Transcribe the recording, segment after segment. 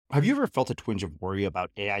Have you ever felt a twinge of worry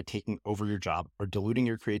about AI taking over your job or diluting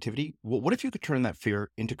your creativity? Well, what if you could turn that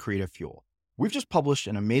fear into creative fuel? We've just published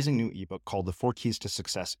an amazing new ebook called The 4 Keys to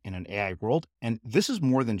Success in an AI World, and this is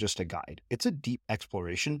more than just a guide. It's a deep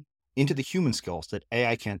exploration into the human skills that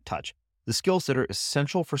AI can't touch, the skills that are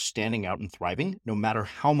essential for standing out and thriving, no matter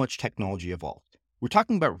how much technology evolves. We're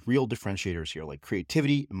talking about real differentiators here, like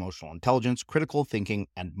creativity, emotional intelligence, critical thinking,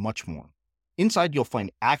 and much more. Inside, you'll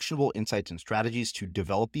find actionable insights and strategies to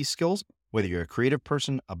develop these skills, whether you're a creative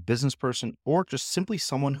person, a business person, or just simply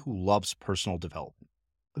someone who loves personal development.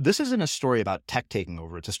 This isn't a story about tech taking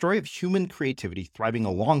over. It's a story of human creativity thriving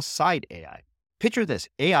alongside AI. Picture this,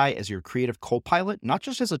 AI as your creative co-pilot, not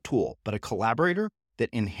just as a tool, but a collaborator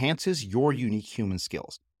that enhances your unique human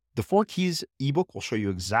skills. The 4 Keys ebook will show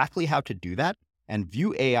you exactly how to do that and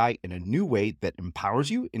view AI in a new way that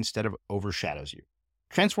empowers you instead of overshadows you.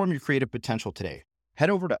 Transform your creative potential today. Head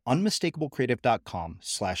over to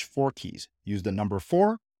unmistakablecreative.com/4keys. Use the number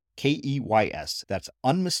 4, KEYS. That's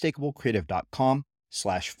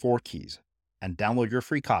unmistakablecreative.com/4keys and download your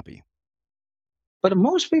free copy. But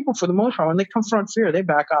most people, for the most part, when they confront fear, they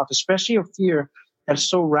back off, especially a fear that's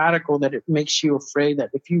so radical that it makes you afraid that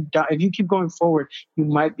if you die, if you keep going forward, you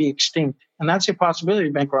might be extinct. And that's a possibility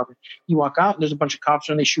of bank robbery. You walk out and there's a bunch of cops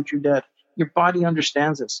and they shoot you dead. Your body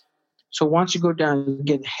understands this. So once you go down, you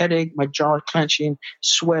get a headache, my jaw is clenching,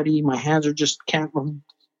 sweaty, my hands are just jumping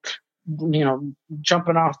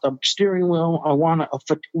off the steering wheel. I want a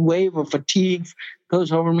wave of fatigue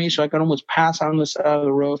goes over me, so I can almost pass on the side of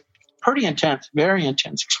the road. Pretty intense, very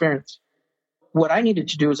intense experience. What I needed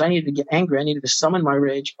to do is I needed to get angry. I needed to summon my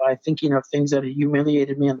rage by thinking of things that had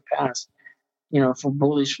humiliated me in the past. From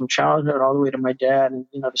bullies from childhood all the way to my dad and,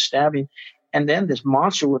 the stabbing. And then this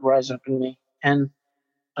monster would rise up in me. And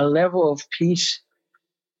a level of peace,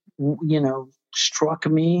 struck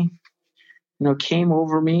me, came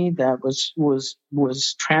over me that was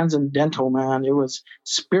transcendental, man. It was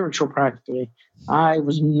spiritual practically. I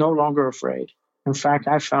was no longer afraid. In fact,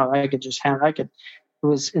 I felt it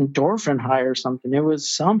was endorphin high or something. It was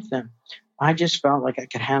something. I just felt like I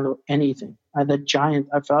could handle anything. I felt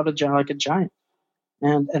like a giant.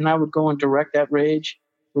 And I would go and direct that rage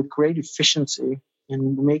with great efficiency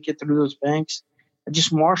and make it through those banks. I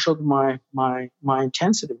just marshaled my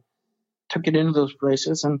intensity, took it into those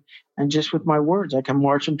places, and just with my words, I can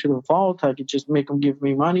march them to the vault. I could just make them give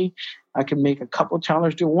me money. I could make a couple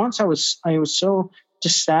tellers do it. Once I was so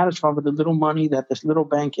dissatisfied with the little money that this little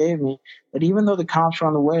bank gave me that even though the cops were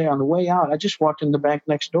on the way out, I just walked in the bank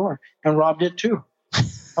next door and robbed it too.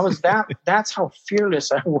 That's how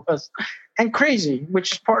fearless I was, and crazy,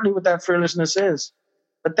 which is partly what that fearlessness is.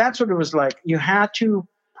 But that's what it was like. You had to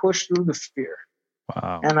push through the fear.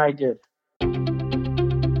 Wow. And I did.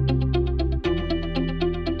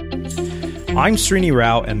 I'm Srini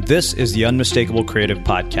Rao, and this is the Unmistakable Creative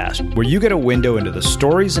Podcast, where you get a window into the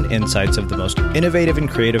stories and insights of the most innovative and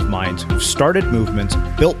creative minds who've started movements,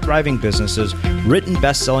 built thriving businesses, written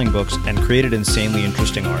best-selling books, and created insanely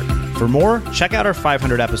interesting art. For more, check out our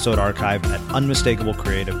 500-episode archive at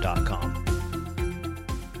unmistakablecreative.com.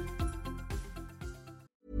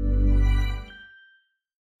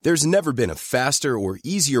 There's never been a faster or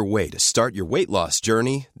easier way to start your weight loss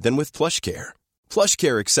journey than with PlushCare.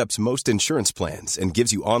 PlushCare accepts most insurance plans and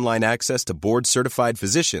gives you online access to board-certified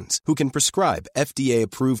physicians who can prescribe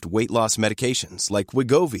FDA-approved weight loss medications like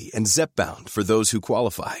Wegovy and Zepbound for those who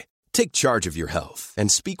qualify. Take charge of your health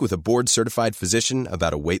and speak with a board-certified physician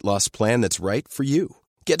about a weight loss plan that's right for you.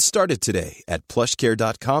 Get started today at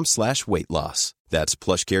plushcare.com/weight-loss. That's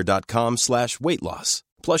plushcare.com/weight-loss.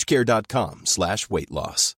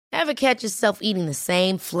 plushcare.com/weight-loss. Ever catch yourself eating the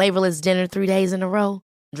same flavorless dinner 3 days in a row?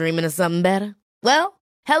 Dreaming of something better? Well,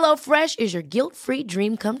 HelloFresh is your guilt-free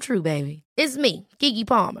dream come true, baby. It's me, Keke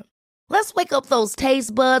Palmer. Let's wake up those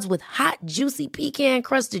taste buds with hot, juicy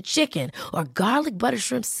pecan-crusted chicken or garlic butter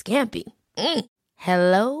shrimp scampi.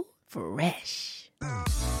 Hello Fresh.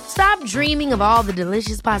 Stop dreaming of all the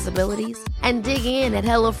delicious possibilities and dig in at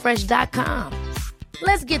HelloFresh.com.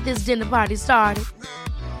 Let's get this dinner party started.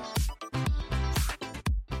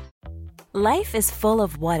 Life is full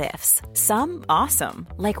of what-ifs. Some awesome,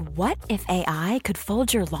 like what if AI could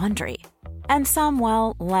fold your laundry? And some,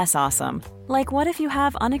 well, less awesome, like what if you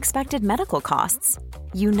have unexpected medical costs?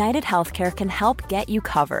 United Healthcare can help get you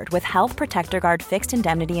covered with Health Protector Guard fixed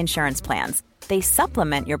indemnity insurance plans. They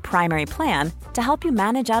supplement your primary plan to help you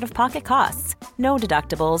manage out-of-pocket costs. No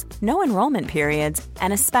deductibles, no enrollment periods,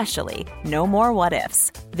 and especially no more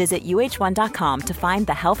what-ifs. Visit uh1.com to find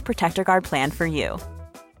the Health Protector Guard plan for you.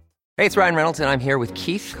 Hey, it's Ryan Reynolds, and I'm here with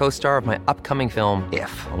Keith, co-star of my upcoming film,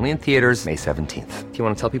 If, only in theaters May 17th. Do you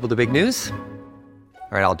want to tell people the big news?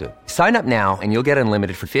 All right, I'll do it. Sign up now and you'll get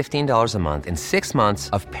unlimited for $15 a month and 6 months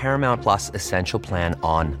of Paramount Plus Essential Plan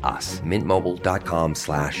on us.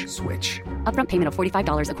 MintMobile.com/switch. Upfront payment of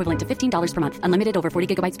 $45 equivalent to $15 per month. Unlimited over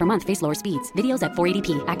 40 gigabytes per month. Face lower speeds. Videos at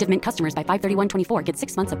 480p. Active Mint customers by 531.24 get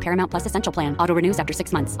 6 months of Paramount Plus Essential Plan. Auto renews after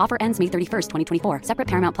 6 months. Offer ends May 31st, 2024. Separate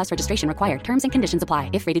Paramount Plus registration required. Terms and conditions apply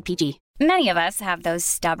if rated PG. Many of us have those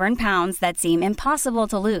stubborn pounds that seem impossible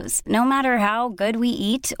to lose, no matter how good we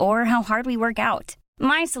eat or how hard we work out.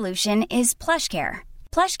 My solution is PlushCare.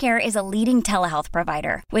 PlushCare is a leading telehealth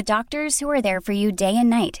provider with doctors who are there for you day and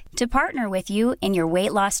night to partner with you in your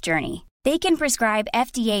weight loss journey. They can prescribe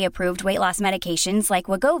FDA-approved weight loss medications like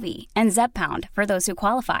Wegovy and Zepbound for those who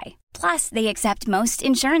qualify. Plus, they accept most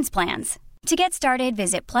insurance plans. To get started,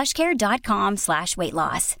 visit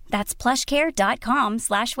plushcare.com/weightloss. That's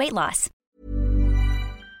plushcare.com/weightloss.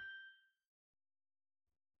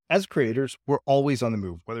 As creators, we're always on the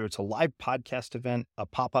move. Whether it's a live podcast event, a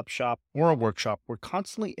pop-up shop, or a workshop, we're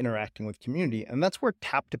constantly interacting with community, and that's where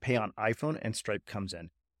Tap to Pay on iPhone and Stripe comes in.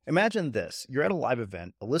 Imagine this. You're at a live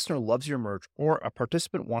event, a listener loves your merch, or a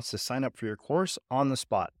participant wants to sign up for your course on the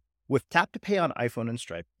spot. With Tap to Pay on iPhone and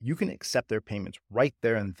Stripe, you can accept their payments right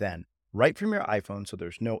there and then, right from your iPhone, so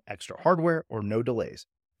there's no extra hardware or no delays.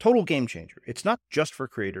 Total game changer. It's not just for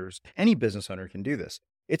creators. Any business owner can do this.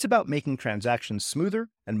 It's about making transactions smoother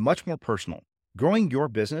and much more personal, growing your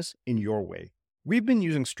business in your way. We've been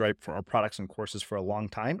using Stripe for our products and courses for a long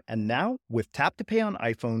time, and now with Tap to Pay on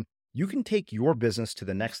iPhone, you can take your business to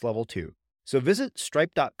the next level too. So visit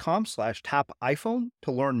stripe.com/tapiphone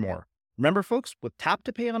to learn more. Remember, folks, with Tap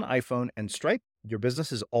to Pay on iPhone and Stripe, your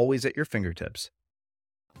business is always at your fingertips.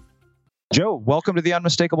 Joe, welcome to The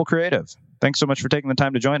Unmistakable Creative. Thanks so much for taking the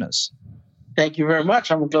time to join us. Thank you very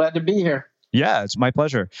much. I'm glad to be here. Yeah, it's my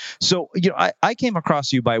pleasure. So, I came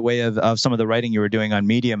across you by way of some of the writing you were doing on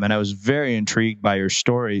Medium, and I was very intrigued by your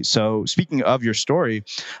story. So speaking of your story,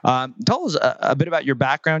 tell us a bit about your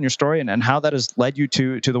background, your story, and how that has led you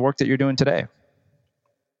to the work that you're doing today.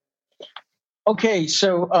 Okay,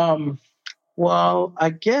 so, well, I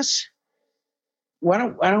guess, why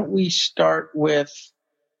don't we start with,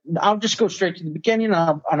 I'll just go straight to the beginning,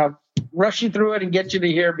 and I'll rush you through it and get you to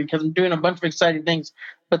here because I'm doing a bunch of exciting things.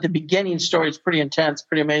 But the beginning story is pretty intense,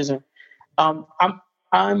 pretty amazing. I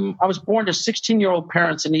was born to 16-year-old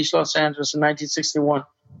parents in East Los Angeles in 1961,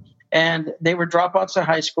 and they were dropouts of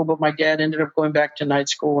high school. But my dad ended up going back to night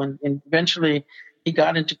school, and eventually he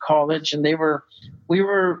got into college. And we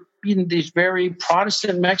were these very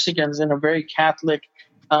Protestant Mexicans in a very Catholic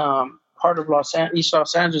part of East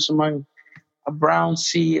Los Angeles, among a brown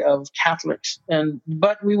sea of Catholics.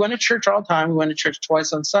 But we went to church all the time. We went to church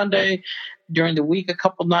twice on Sunday, during the week a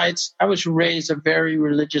couple nights. I was raised a very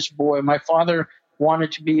religious boy. My father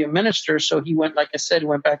wanted to be a minister, so he went, like I said, he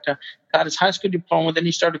went back to, got his high school diploma, then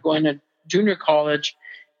he started going to junior college.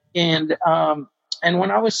 And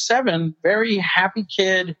when I was 7, very happy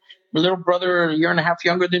kid, my little brother, a year and a half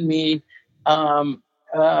younger than me, and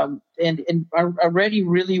already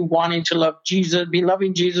really wanting to love Jesus, be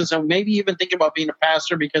loving Jesus, and maybe even thinking about being a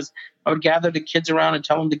pastor, because I would gather the kids around and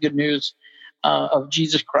tell them the good news of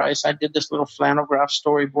Jesus Christ. I did this little flannel graph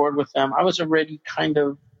storyboard with them. I was already kind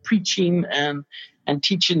of preaching and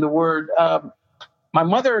teaching the word. My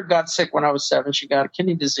mother got sick when I was 7. She got a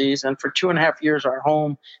kidney disease, and for 2.5 years, our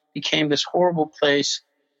home became this horrible place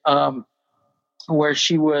where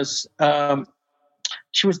she was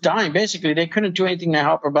dying. Basically, they couldn't do anything to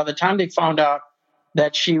help her. By the time they found out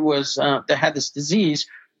that she was that had this disease,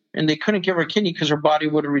 and they couldn't give her a kidney because her body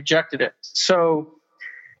would have rejected it. So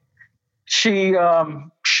she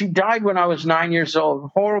died when I was 9 years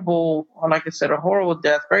old. Horrible, like I said, a horrible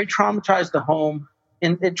death. Very traumatized the home,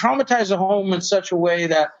 and it traumatized the home in such a way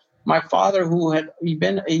that my father, who had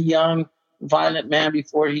been a young, violent man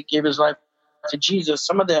before he gave his life to Jesus,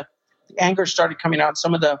 some of the anger started coming out.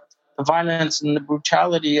 Some of the violence and the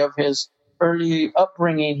brutality of his early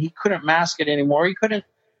upbringing, he couldn't mask it anymore. He couldn't.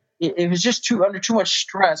 It was just under too much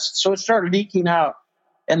stress, so it started leaking out,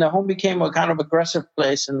 and the home became a kind of aggressive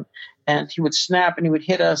place. And he would snap and he would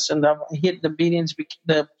hit us, and the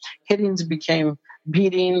hittings became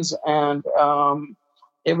beatings, and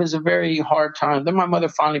it was a very hard time. Then my mother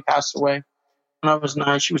finally passed away when I was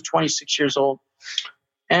 9. She was 26 years old,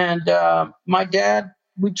 and my dad.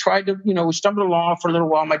 We tried to, we stumbled along for a little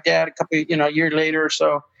while. My dad, a year later or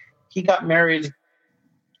so, he got married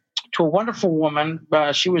to a wonderful woman. I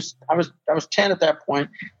was 10 at that point.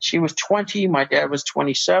 She was 20. My dad was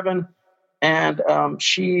 27, and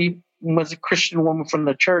she was a Christian woman from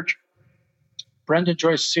the church. Brenda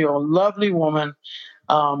Joyce Seal, lovely woman,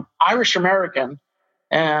 Irish American,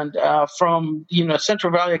 And from,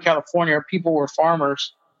 Central Valley of California, people were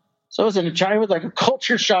farmers. So it was like a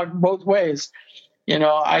culture shock both ways.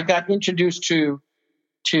 I got introduced to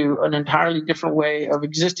an entirely different way of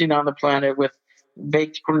existing on the planet with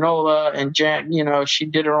baked granola and jam. She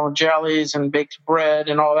did her own jellies and baked bread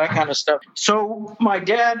and all that kind of stuff. So my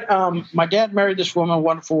dad married this woman, a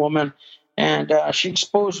wonderful woman, and she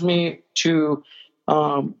exposed me to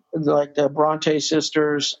like the Bronte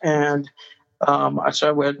sisters, and so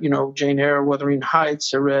I read, Jane Eyre, Wuthering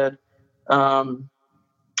Heights. I read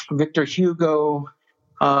Victor Hugo.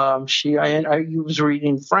 I was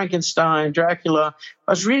reading Frankenstein, Dracula.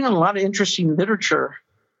 I was reading a lot of interesting literature,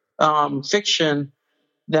 fiction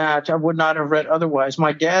that I would not have read otherwise.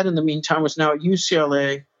 My dad, in the meantime, was now at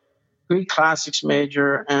UCLA, Greek classics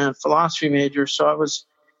major and philosophy major. So I was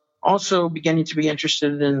also beginning to be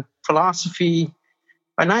interested in philosophy.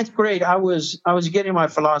 By ninth grade, I was getting my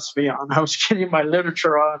philosophy on. I was getting my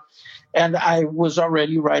literature on, and I was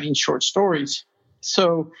already writing short stories.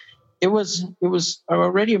 So it was. I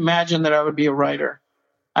already imagined that I would be a writer.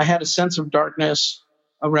 I had a sense of darkness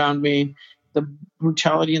around me. The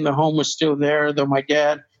brutality in the home was still there, though my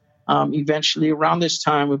dad, eventually around this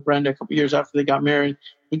time with Brenda, a couple years after they got married,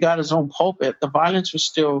 he got his own pulpit. The violence was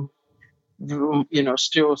still,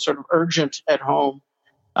 still sort of urgent at home.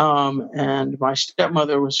 And my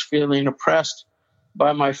stepmother was feeling oppressed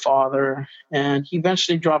by my father. And he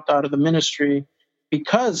eventually dropped out of the ministry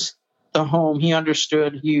because the home, he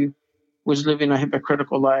understood he was living a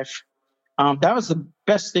hypocritical life. That was the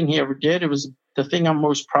best thing he ever did. It was the thing I'm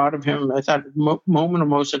most proud of him. I thought moment of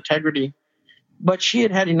most integrity. But she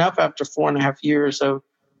had had enough after 4.5 years of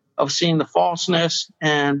seeing the falseness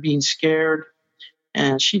and being scared.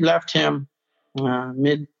 And she left him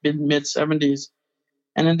mid 70s.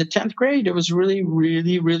 And in the 10th grade, it was really,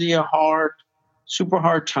 really, really a super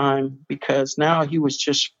hard time, because now he was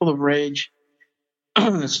just full of rage.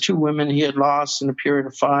 There's 2 women he had lost in a period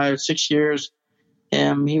of 5-6 years.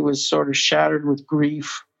 He was sort of shattered with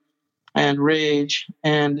grief and rage,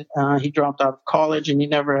 and he dropped out of college, and he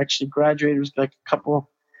never actually graduated. It was like a couple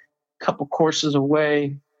courses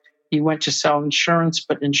away. He went to sell insurance,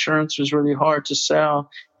 but insurance was really hard to sell.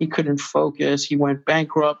 He couldn't focus. He went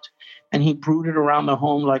bankrupt, and he brooded around the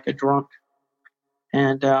home like a drunk.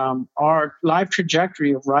 And our life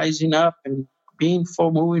trajectory of rising up and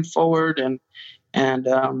moving forward, and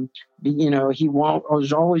he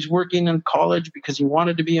was always working in college because he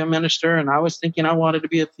wanted to be a minister, and I was thinking I wanted to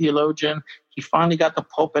be a theologian. He finally got the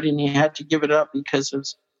pulpit, and he had to give it up because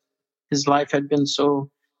his life had been so.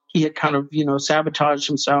 He had kind of sabotaged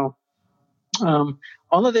himself. All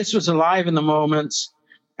of this was alive in the moments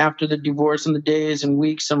after the divorce, and the days and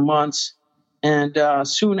weeks and months. And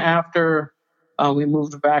soon after, we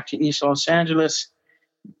moved back to East Los Angeles.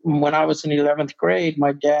 When I was in 11th grade,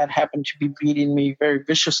 my dad happened to be beating me very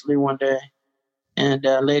viciously one day. And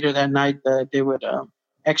later that night, they would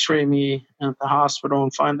x-ray me at the hospital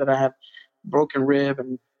and find that I had broken rib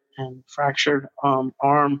and fractured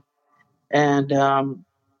arm. And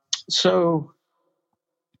so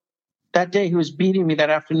that day he was beating me that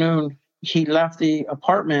afternoon. He left the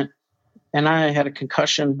apartment, and I had a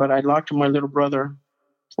concussion, but I locked my little brother,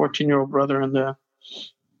 14-year-old brother, in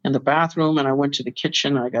the bathroom, and I went to the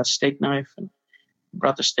kitchen. I got a steak knife and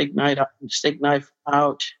brought the steak knife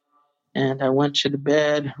out, and I went to the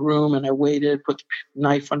bedroom, and I waited, put the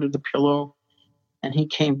knife under the pillow, and he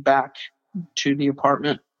came back to the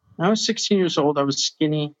apartment. I was 16 years old. I was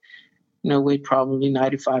skinny, weighed probably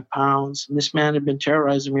 95 pounds. And this man had been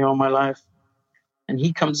terrorizing me all my life. And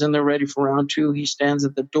he comes in there ready for round 2. He stands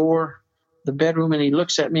at the door, the bedroom, and he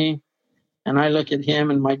looks at me, and I look at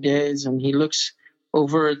him in my daze, and he looks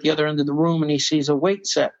over at the other end of the room, and he sees a weight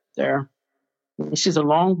set there. He sees a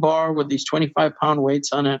long bar with these 25-pound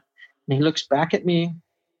weights on it. And he looks back at me,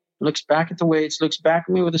 looks back at the weights, looks back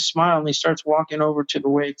at me with a smile, and he starts walking over to the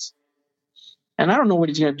weights. And I don't know what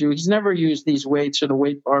he's going to do. He's never used these weights or the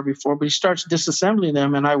weight bar before, but he starts disassembling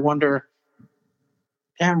them, and I wonder,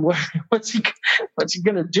 damn, what's he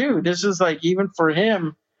going to do? This is like, even for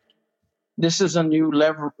him, this is a new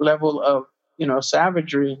level of,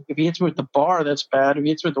 savagery. If he hits me with the bar, that's bad. If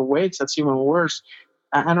he hits me with the weights, that's even worse.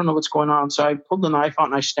 I don't know what's going on. So I pull the knife out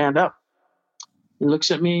and I stand up. He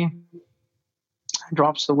looks at me,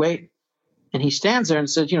 drops the weight, and he stands there and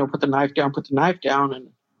says, put the knife down. And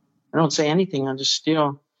I don't say anything. I just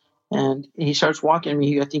still. And he starts walking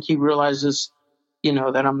me. I think he realizes,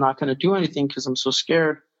 that I'm not going to do anything because I'm so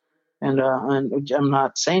scared, and I'm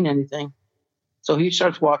not saying anything. So he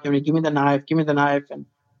starts walking me, give me the knife. And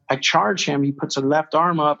I charge him. He puts a left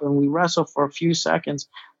arm up, and we wrestle for a few seconds.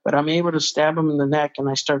 But I'm able to stab him in the neck, and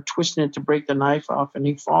I start twisting it to break the knife off, and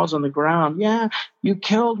he falls on the ground. Yeah, you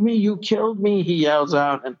killed me, he yells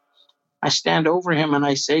out. And I stand over him, and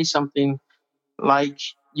I say something like,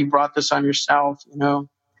 you brought this on yourself, you know.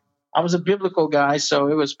 I was a biblical guy, so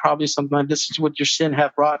it was probably something like, this is what your sin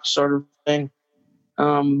hath wrought, sort of thing.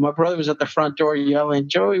 My brother was at the front door yelling,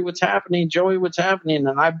 Joey, what's happening? Joey, what's happening?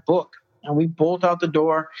 And I book, and we bolt out the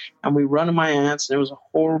door, and we run to my aunt's, and it was a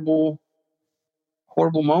horrible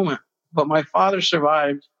moment. But my father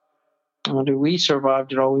survived. We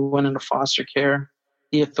survived it all. We went into foster care.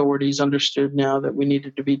 The authorities understood now that we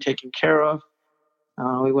needed to be taken care of.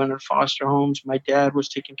 We went into foster homes. My dad was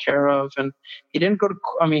taken care of, and he didn't go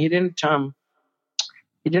to.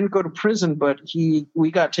 He didn't go to prison, but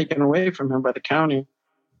we got taken away from him by the county.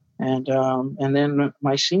 And then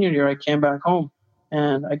my senior year, I came back home,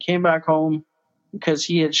 and I came back home because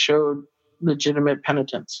he had showed legitimate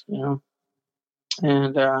penitence, you know.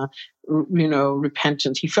 And,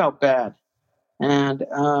 repentance. He felt bad. And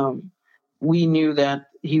we knew that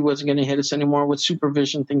he wasn't going to hit us anymore. With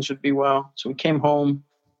supervision, things would be well. So we came home,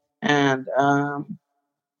 and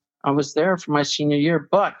I was there for my senior year.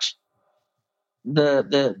 But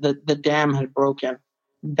the dam had broken.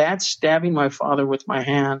 That stabbing my father with my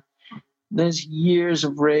hand, those years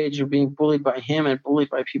of rage of being bullied by him and bullied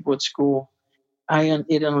by people at school,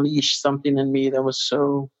 it unleashed something in me that was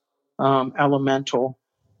so elemental,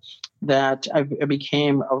 that I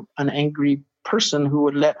became an angry person who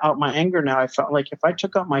would let out my anger. Now I felt like if I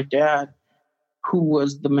took out my dad, who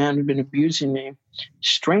was the man who'd been abusing me,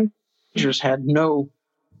 strangers had no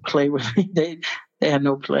play with me. They had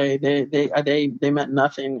no play. They meant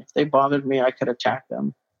nothing. If they bothered me, I could attack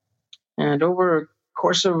them. And over a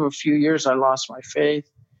course of a few years, I lost my faith.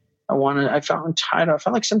 I felt entitled. I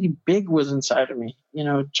felt like something big was inside of me, you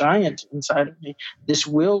know, giant inside of me. This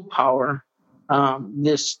willpower,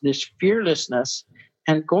 this fearlessness,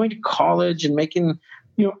 and going to college and making,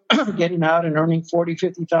 getting out and earning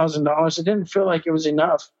 $40,000, $50,000. It didn't feel like it was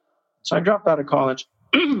enough. So I dropped out of college,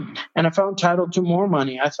 and I felt entitled to more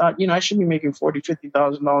money. I thought, I should be making $40,000,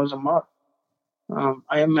 $50,000 a month.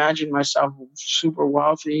 I imagined myself super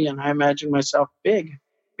wealthy, and I imagined myself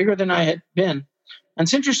bigger than I had been. And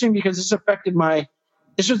it's interesting because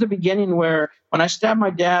this was the beginning where when I stabbed my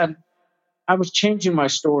dad, I was changing my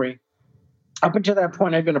story. Up until that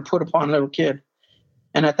point, I'd been a put upon little kid.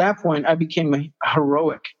 And at that point, I became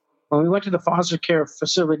heroic. When we went to the foster care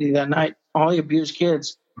facility that night, all the abused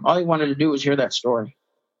kids, all they wanted to do was hear that story.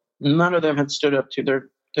 None of them had stood up to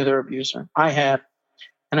their abuser. I had.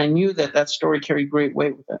 And I knew that story carried great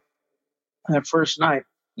weight with it that first night.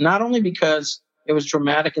 Not only because it was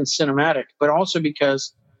dramatic and cinematic, but also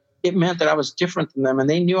because it meant that I was different than them. And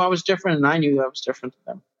they knew I was different, and I knew that I was different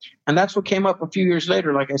than them. And that's what came up a few years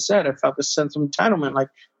later. Like I said, I felt this sense of entitlement, like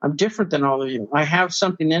I'm different than all of you. I have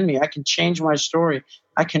something in me. I can change my story.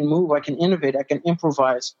 I can move. I can innovate. I can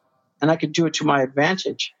improvise. And I could do it to my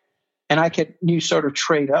advantage. And you sort of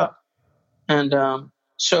trade up. And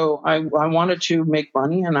so I wanted to make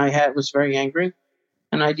money, and was very angry.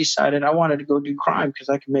 And I decided I wanted to go do crime because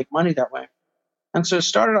I could make money that way. And so it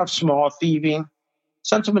started off small, thieving,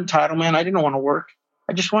 sense of entitlement. I didn't want to work.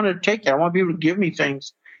 I just wanted to take it. I want people to give me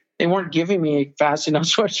things. They weren't giving me fast enough,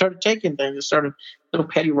 so I started taking things. I started little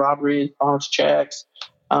petty robberies, bounce checks,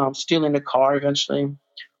 stealing a car eventually.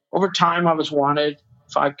 Over time, I was wanted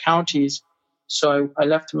 5 counties, so I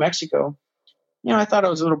left to Mexico. I thought I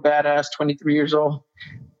was a little badass, 23 years old,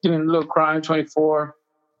 doing a little crime, 24.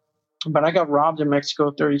 But I got robbed in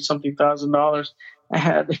Mexico, $30-something thousand. I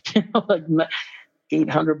had like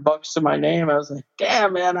 $800 to my name. I was like,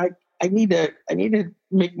 damn, man, I need to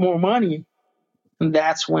make more money. And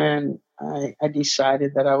that's when I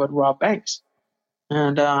decided that I would rob banks.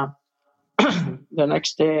 And the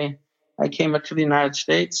next day, I came up to the United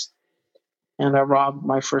States, and I robbed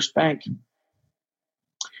my first bank.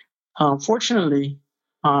 Fortunately,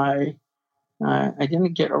 I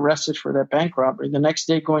didn't get arrested for that bank robbery. The next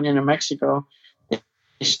day, going into Mexico, they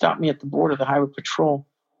stopped me at the border, the highway patrol,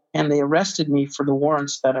 and they arrested me for the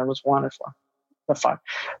warrants that I was wanted for,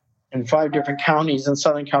 in 5 different counties in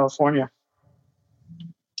Southern California.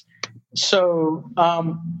 So I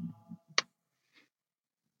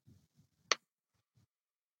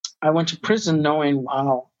went to prison knowing,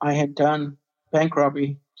 wow, I had done bank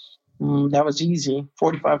robbery. That was easy,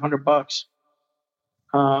 $4,500.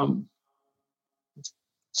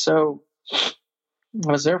 So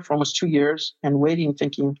I was there for almost 2 years and waiting,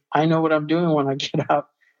 thinking, I know what I'm doing when I get out.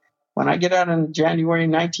 When I get out in January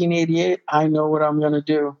 1988, I know what I'm going to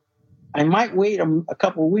do. I might wait a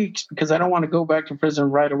couple of weeks because I don't want to go back to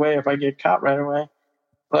prison right away if I get caught right away.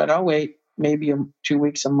 But I'll wait maybe 2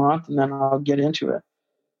 weeks, a month, and then I'll get into it.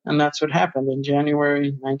 And that's what happened in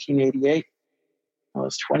January 1988. I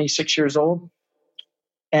was 26 years old,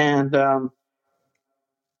 and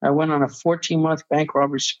I went on a 14-month bank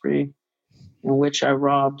robbery spree in which I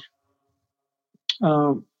robbed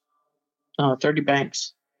 30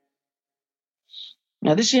 banks.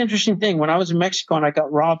 Now, this is the interesting thing. When I was in Mexico and I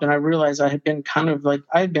got robbed, and I realized I had been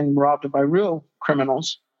robbed by real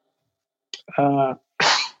criminals, I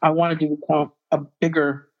wanted to become a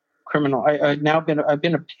bigger criminal. I've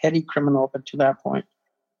been a petty criminal up to that point.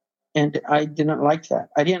 And I didn't like that.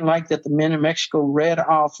 I didn't like that the men in Mexico read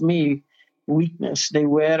off me weakness. They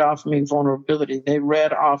read off me vulnerability. They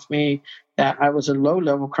read off me that I was a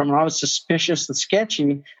low-level criminal. I was suspicious and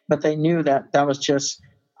sketchy, but they knew that was just,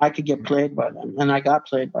 I could get played by them, and I got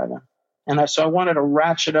played by them. And so I wanted to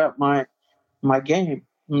ratchet up my game.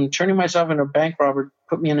 And turning myself into a bank robber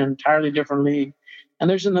put me in an entirely different league. And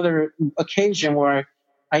there's another occasion where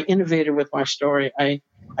I innovated with my story. I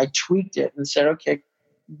tweaked it and said, okay,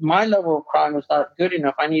 my level of crime was not good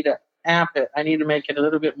enough. I need to amp it. I need to make it a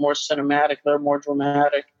little bit more cinematic, a little more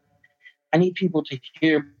dramatic. I need people to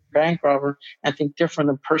hear bank robber and think different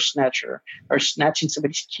than purse snatcher or snatching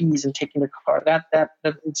somebody's keys and taking their car. That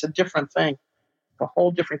it's a different thing, a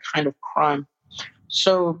whole different kind of crime.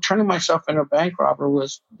 So turning myself into a bank robber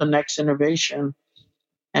was the next innovation.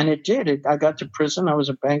 And it did. I got to prison. I was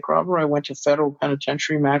a bank robber. I went to federal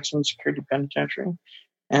penitentiary, maximum security penitentiary.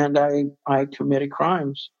 And I committed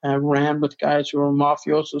crimes. I ran with guys who were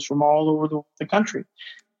mafiosos from all over the country.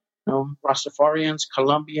 Rastafarians,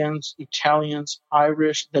 Colombians, Italians,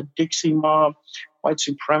 Irish, the Dixie mob, white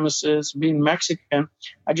supremacists. Being Mexican,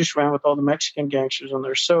 I just ran with all the Mexican gangsters on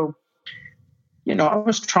there. So,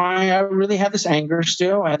 I really had this anger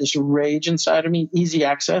still. I had this rage inside of me, easy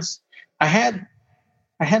access. I had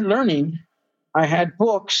learning. I had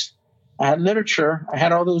books. I had literature. I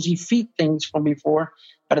had all those effete things from before.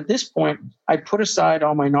 But at this point, I put aside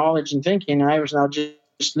all my knowledge and thinking. I was now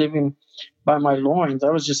just living by my loins. I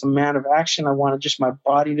was just a man of action. I wanted just my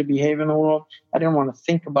body to behave in the world. I didn't want to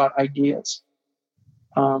think about ideas.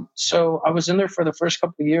 So I was in there for the first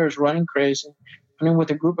couple of years running crazy.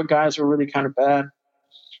 With a group of guys who were really kind of bad.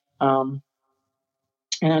 Moving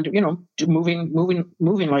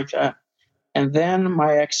like that. And then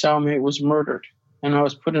my ex-cellmate was murdered. And I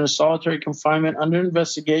was put in a solitary confinement under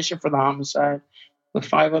investigation for the homicide with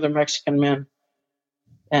 5 other Mexican men.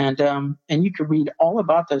 And you can read all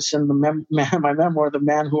about this in my memoir, The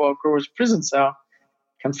Man Who Outgrew His Prison Cell,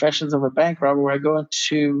 Confessions of a Bank Robber, where I go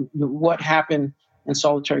into what happened in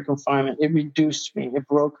solitary confinement. It reduced me. It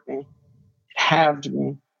broke me. It halved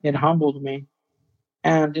me. It humbled me.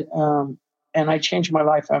 And I changed my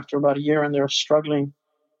life after about a year in there, struggling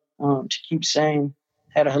to keep sane.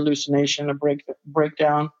 Had a hallucination, a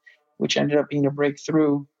breakdown, which ended up being a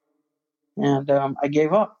breakthrough. And I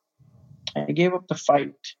gave up. I gave up the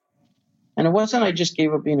fight. And it wasn't I just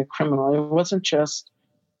gave up being a criminal. It wasn't just,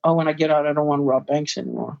 when I get out, I don't want to rob banks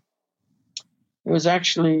anymore. It was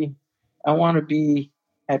actually, I want to be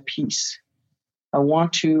at peace. I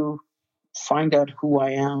want to find out who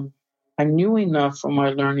I am. I knew enough from my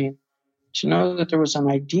learning to know that there was an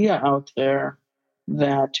idea out there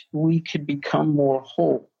that we could become more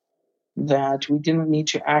whole, that we didn't need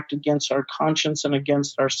to act against our conscience and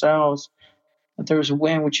against ourselves, that there was a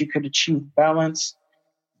way in which you could achieve balance.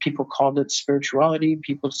 People called it spirituality.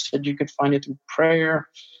 People said you could find it through prayer.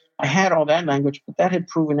 I had all that language, but that had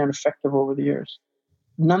proven ineffective over the years.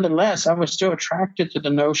 Nonetheless, I was still attracted to the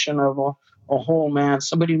notion of a whole man,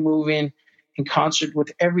 somebody moving in concert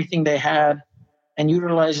with everything they had and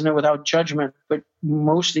utilizing it without judgment, but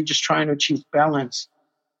mostly just trying to achieve balance.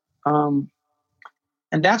 And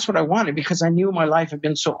that's what I wanted, because I knew my life had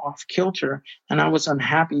been so off kilter and I was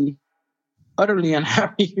unhappy, utterly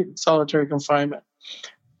unhappy in solitary confinement.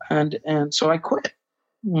 And so I quit.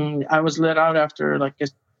 I was let out after, like I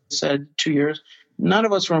said, 2 years. None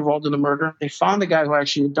of us were involved in the murder. They found the guy who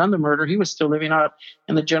actually had done the murder. He was still living out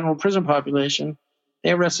in the general prison population.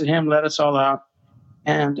 They arrested him, let us all out.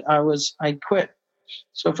 And I quit.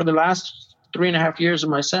 So for the last 3.5 years of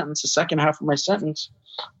my sentence, the second half of my sentence,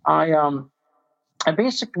 I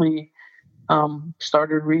basically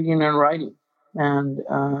started reading and writing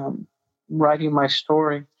and writing my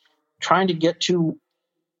story, trying to get to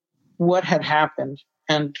what had happened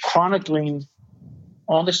and chronicling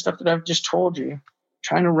all the stuff that I've just told you,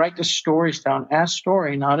 trying to write the stories down as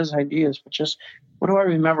story, not as ideas, but just what do I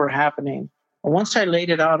remember happening? And once I laid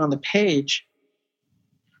it out on the page,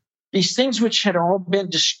 these things which had all been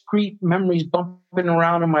discrete memories bumping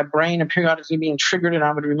around in my brain and periodically being triggered, and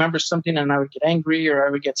I would remember something and I would get angry or I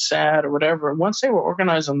would get sad or whatever. And once they were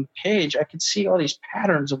organized on the page, I could see all these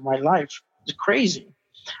patterns of my life. It was crazy.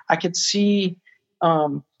 I could see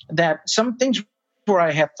that some things where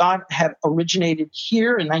I had thought had originated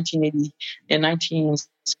here in 1980, in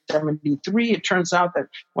 1973, it turns out that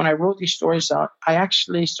when I wrote these stories out, I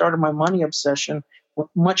actually started my money obsession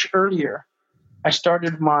much earlier. I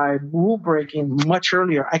started my rule breaking much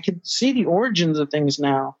earlier. I could see the origins of things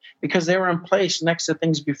now because they were in place next to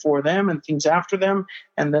things before them and things after them.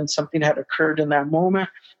 And then something had occurred in that moment.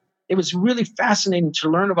 It was really fascinating to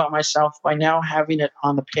learn about myself by now having it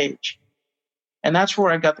on the page. And that's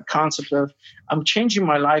where I got the concept of I'm changing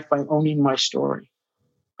my life by owning my story.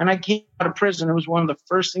 And I came out of prison. It was one of the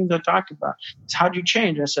first things I talked about. It's how do you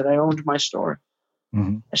change? I said, I owned my story.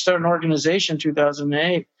 Mm-hmm. I started an organization in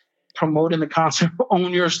 2008 promoting the concept of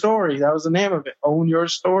own your story. That was the name of it, own your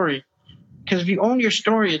story. Because if you own your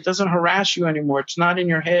story, it doesn't harass you anymore. It's not in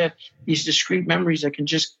your head, these discrete memories that can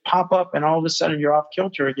just pop up and all of a sudden you're off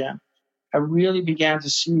kilter again. I really began to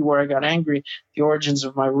see where I got angry, the origins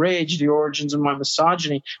of my rage, the origins of my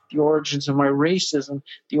misogyny, the origins of my racism,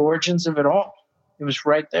 the origins of it all. It was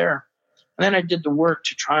right there. And then I did the work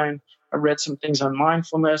to I read some things on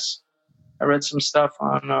mindfulness. I read some stuff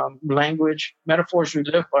on language, metaphors we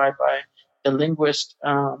live by the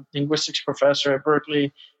linguistics professor at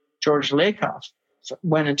Berkeley, George Lakoff. So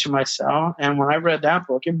went into my cell. And when I read that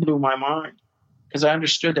book, it blew my mind because I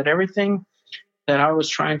understood that everything that I was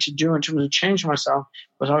trying to do in terms of change myself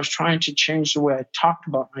was I was trying to change the way I talked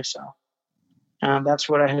about myself. And that's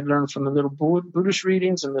what I had learned from the little Buddhist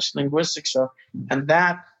readings and this linguistic stuff. And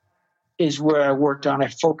that is where I worked on. I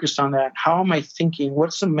focused on that. How am I thinking?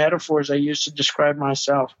 What's the metaphors I use to describe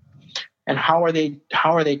myself? And how are they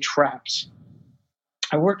traps?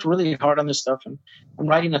 I worked really hard on this stuff, and I'm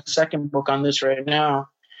writing a second book on this right now.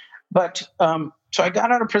 But so I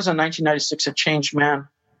got out of prison in 1996, a changed man.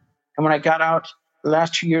 And when I got out, the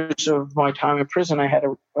last 2 years of my time in prison, I had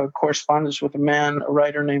a correspondence with a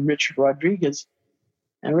writer named Richard Rodriguez.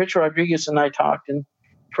 And Richard Rodriguez and I talked, and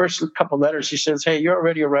first couple letters, he says, hey, you're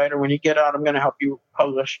already a writer. When you get out, I'm going to help you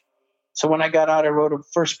publish. So when I got out, I wrote a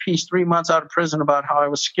first piece 3 months out of prison about how I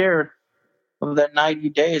was scared of that 90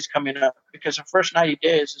 days coming up, because the first 90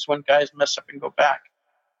 days is when guys mess up and go back.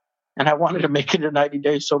 And I wanted to make it in 90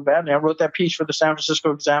 days so badly. I wrote that piece for the San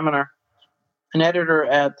Francisco Examiner. An editor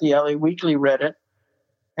at the LA Weekly read it,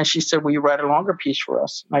 and she said, will you write a longer piece for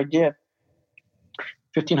us? And I did.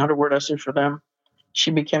 1,500 word essay for them.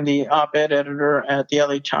 She became the op-ed editor at the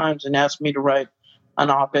LA Times and asked me to write an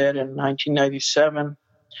op-ed in 1997,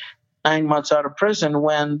 9 months out of prison,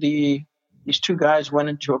 when these two guys went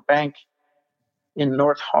into a bank in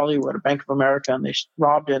North Hollywood, a Bank of America, and they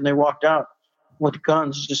robbed it, and they walked out with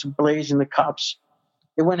guns, just blazing the cops.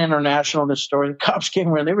 It went international, this story. The cops came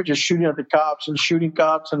around. They were just shooting at the cops and shooting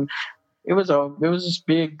cops, and it was this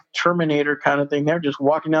big Terminator kind of thing. They were just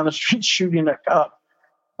walking down the street shooting at cops.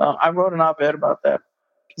 I wrote an op-ed about that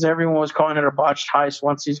because everyone was calling it a botched heist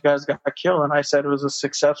once these guys got killed, and I said it was a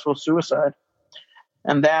successful suicide.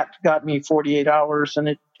 And that got me 48 hours, and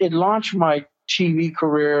it launched my TV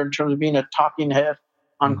career in terms of being a talking head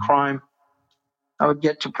on crime. I would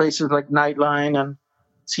get to places like Nightline and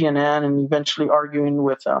CNN and eventually arguing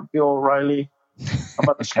with Bill O'Reilly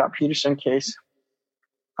about the Scott Peterson case.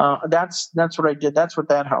 That's what I did. That's what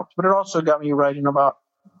that helped. But it also got me writing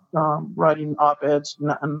op-eds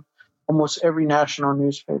in almost every national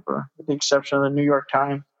newspaper, with the exception of the New York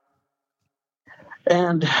Times.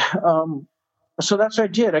 And so that's what I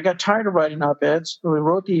did. I got tired of writing op-eds. We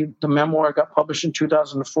wrote the memoir. It got published in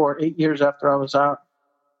 2004, 8 years after I was out.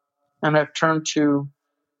 And I've turned to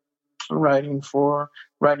writing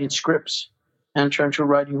scripts and turned to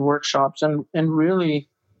writing workshops. And really,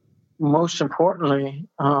 most importantly,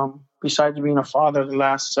 besides being a father the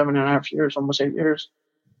last 7.5 years, almost 8 years,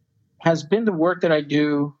 has been the work that I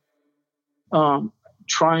do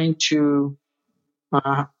trying to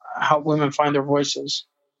help women find their voices.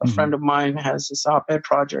 A friend of mine has this op-ed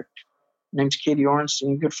project. Her name's Katie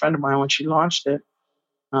Orenstein, a good friend of mine. When she launched it,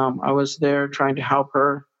 I was there trying to help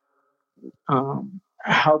her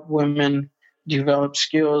help women develop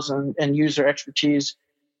skills and use their expertise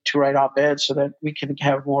to write op-eds so that we can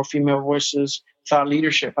have more female voices, thought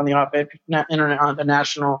leadership on the op-ed internet, on the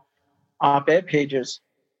national op-ed pages.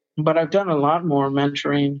 But I've done a lot more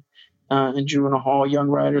mentoring in juvenile hall, young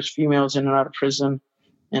writers, females in and out of prison,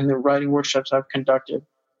 and the writing workshops I've conducted.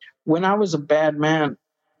 When I was a bad man,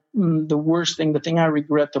 the thing I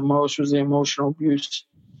regret the most was the emotional abuse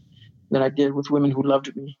that I did with women who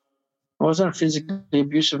loved me. I wasn't a physically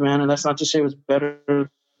abusive man, and that's not to say it was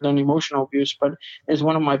better than emotional abuse, but it's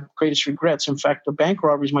one of my greatest regrets. In fact, the bank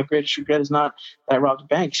robbery is my greatest regret. Is not that I robbed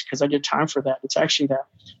banks, because I did time for that. It's actually that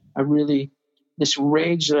this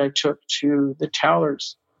rage that I took to the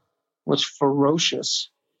tellers was ferocious,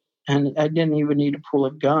 and I didn't even need to pull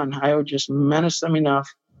a gun. I would just menace them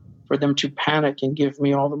enough for them to panic and give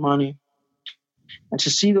me all the money. And to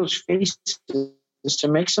see those faces, to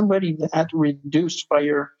make somebody that reduced by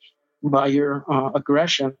your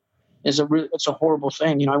aggression, it's a horrible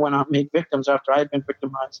thing. I went out and made victims after I had been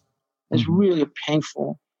victimized. It's really a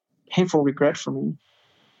painful regret for me,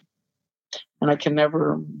 and I can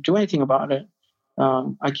never do anything about it.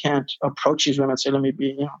 I can't approach these women and say, "Let me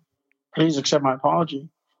be, please accept my apology."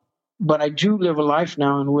 But I do live a life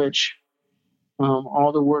now in which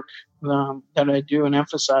all the work that I do and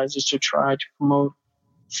emphasize is to try to promote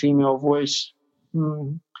female voice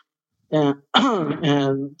and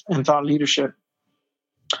and thought leadership.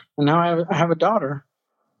 And now I have a daughter,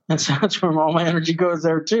 and so that's where all my energy goes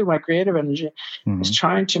there too. My creative energy is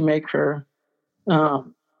trying to make her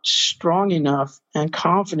strong enough and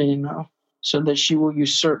confident enough so that she will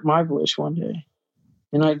usurp my voice one day.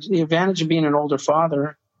 The advantage of being an older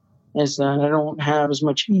father is that I don't have as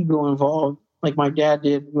much ego involved like my dad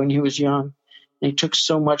did when he was young. And he took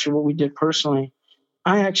so much of what we did personally.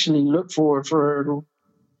 I actually look forward for her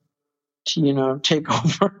to take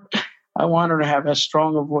over. I want her to have as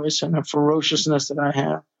strong a voice and a ferociousness that I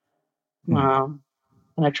have.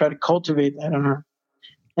 And I try to cultivate that in her.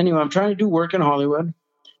 Anyway, I'm trying to do work in Hollywood.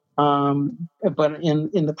 But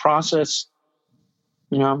in the process,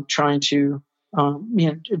 I'm trying to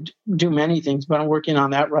do many things, but I'm working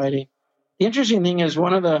on that writing. The interesting thing is,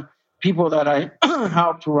 one of the people that I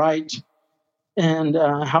helped write and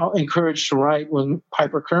how encouraged to write was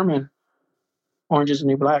Piper Kerman, Orange is the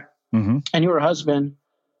New Black. And her husband.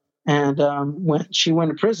 And when she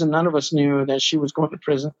went to prison, none of us knew that she was going to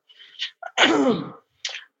prison.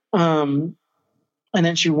 And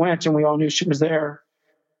then she went, and we all knew she was there.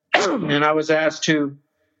 And I was asked to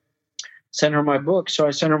send her my book. So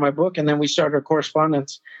I sent her my book, and then we started a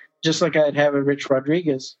correspondence, just like I'd have with Rich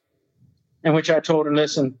Rodriguez, in which I told her,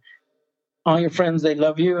 listen, all your friends, they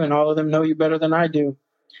love you, and all of them know you better than I do.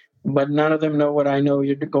 But none of them know what I know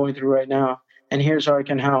you're going through right now. And here's how I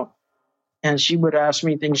can help. And she would ask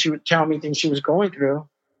me things, she would tell me things she was going through,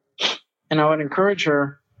 and I would encourage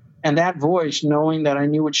her. And that voice, knowing that I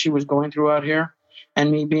knew what she was going through out here, and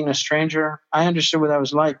me being a stranger, I understood what that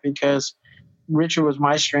was like, because Richard was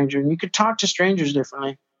my stranger, and you could talk to strangers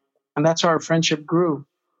differently. And that's how our friendship grew.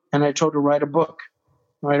 And I told her, write a book.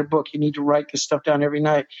 You need to write this stuff down every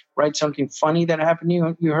night. Write something funny that happened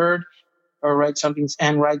to you heard, or write something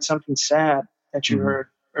sad that you heard,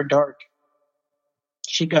 or dark.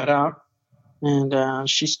 She got out. And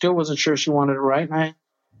she still wasn't sure she wanted to write. And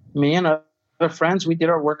me and other friends, we did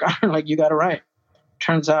our work on her, like, you got to write.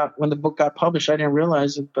 Turns out when the book got published, I didn't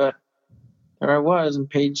realize it, but there I was on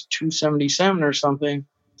page 277 or something.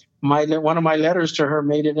 One of my letters to her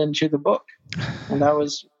made it into the book. And I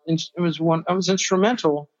was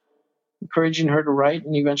instrumental, encouraging her to write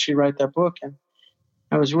and eventually write that book. And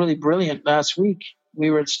it was really brilliant. Last week,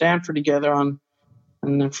 we were at Stanford together and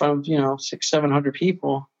in front of, 600-700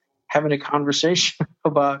 people, having a conversation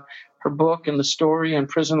about her book and the story and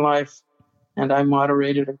prison life. And I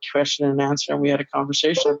moderated a question and answer, and we had a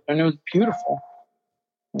conversation, and it was beautiful.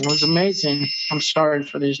 It was amazing. I'm sorry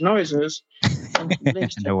for these noises.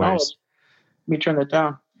 No worries. Let me turn that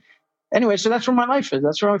down. Anyway, so that's where my life is.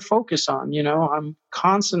 That's where I focus on. I'm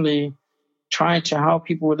constantly trying to help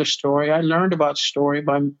people with their story. I learned about story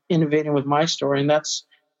by innovating with my story, and that's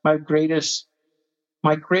my greatest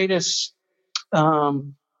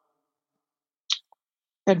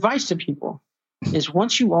advice to people is,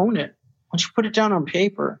 once you own it, once you put it down on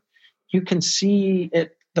paper, you can see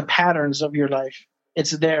the patterns of your life.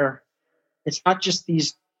 It's there. It's not just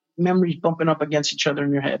these memories bumping up against each other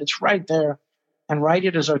in your head. It's right there. And write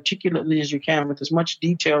it as articulately as you can, with as much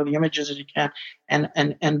detail, the images as you can.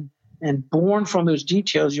 And born from those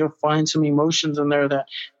details, you'll find some emotions in there that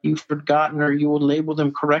you've forgotten, or you will label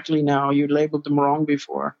them correctly now. You labeled them wrong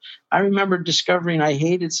before. I remember discovering I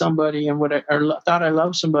hated somebody and thought I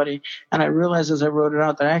loved somebody, and I realized as I wrote it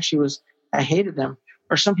out that I hated them.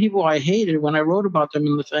 Or some people I hated, when I wrote about them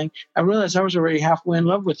in the thing, I realized I was already halfway in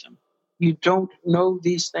love with them. You don't know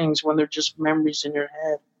these things when they're just memories in your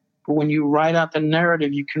head. But when you write out the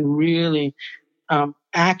narrative, you can really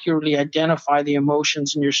accurately identify the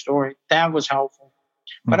emotions in your story. That was helpful.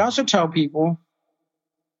 But I also tell people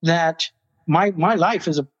that my life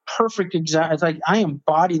is a perfect example. It's like I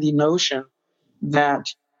embody the notion that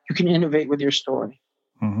you can innovate with your story.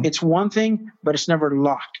 Mm-hmm. It's one thing, but it's never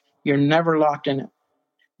locked. You're never locked in it.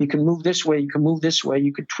 You can move this way, you can move this way,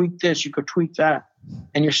 you could tweak this, you could tweak that.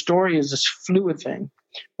 And your story is this fluid thing.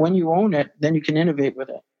 When you own it, then you can innovate with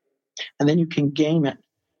it. And then you can game it.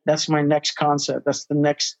 That's my next concept. That's the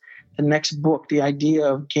next book, the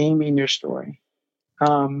idea of gaming your story.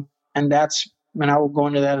 And I will go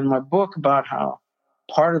into that in my book about how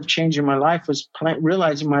part of changing my life was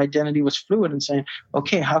realizing my identity was fluid and saying,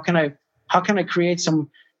 okay, how can I create some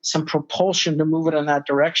propulsion to move it in that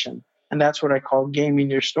direction? And that's what I call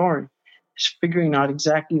gaming your story. It's figuring out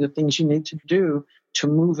exactly the things you need to do to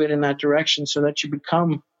move it in that direction so that you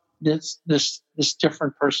become this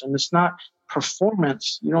different person. It's not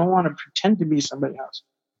performance. You don't want to pretend to be somebody else,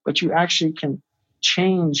 but you actually can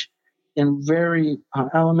change in very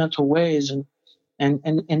elemental ways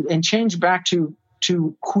and change back to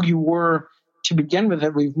who you were to begin with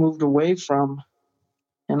that we've moved away from,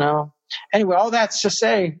 Anyway, all that's to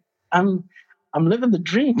say, I'm living the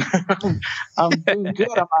dream. I'm doing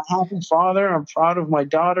good. I'm a happy father. I'm proud of my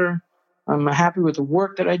daughter. I'm happy with the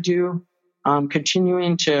work that I do. I'm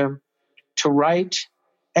continuing to write.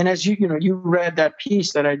 And as you read that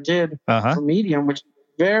piece that I did for Medium, which is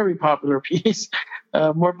a very popular piece,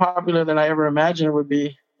 more popular than I ever imagined it would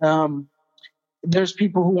be. There's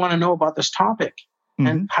people who want to know about this topic. Mm-hmm.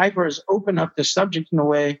 And Piper has opened up the subject in a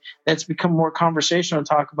way that's become more conversational to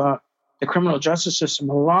talk about the criminal justice system.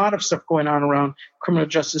 A lot of stuff going on around criminal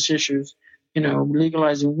justice issues,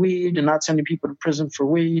 legalizing weed and not sending people to prison for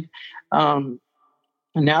weed. And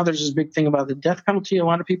now there's this big thing about the death penalty. A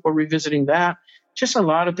lot of people are revisiting that. Just a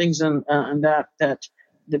lot of things in that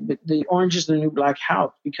the orange is the new black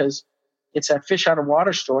help, because it's that fish out of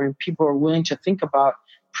water story, and people are willing to think about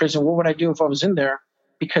prison. What would I do if I was in there?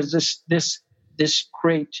 Because this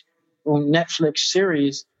great Netflix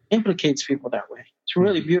series implicates people that way. It's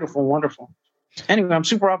really beautiful and wonderful. Anyway, I'm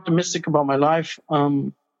super optimistic about my life.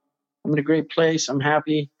 I'm in a great place. I'm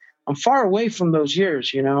happy. I'm far away from those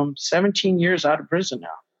years. I'm 17 years out of prison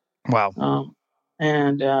now. Wow.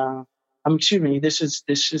 This is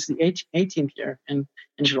the 18th year, and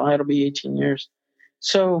in July it'll be 18 years.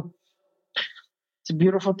 So it's a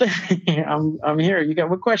beautiful thing. I'm here.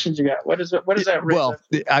 What questions you got? What is that? Well,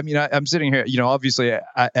 I'm sitting here, obviously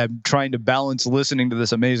I'm trying to balance listening to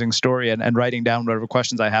this amazing story and writing down whatever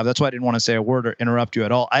questions I have. That's why I didn't want to say a word or interrupt you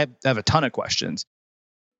at all. I have a ton of questions.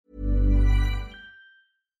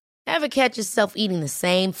 Ever catch yourself eating the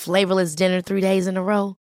same flavorless dinner 3 days in a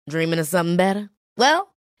row? Dreaming of something better?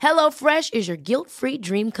 Well, HelloFresh is your guilt-free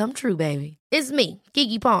dream come true, baby. It's me,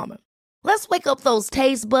 Keke Palmer. Let's wake up those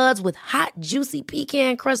taste buds with hot, juicy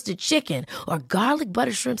pecan-crusted chicken or garlic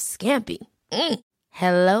butter shrimp scampi.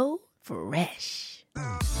 Hello Fresh.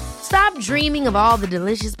 Stop dreaming of all the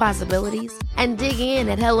delicious possibilities and dig in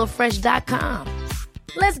at HelloFresh.com.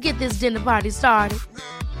 Let's get this dinner party started.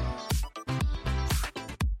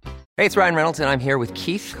 Hey, it's Ryan Reynolds, and I'm here with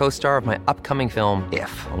Keith, co-star of my upcoming film,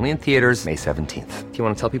 If, only in theaters May 17th. Do you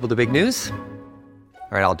want to tell people the big news?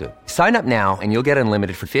 All right, I'll do it. Sign up now and you'll get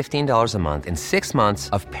unlimited for $15 a month and 6 months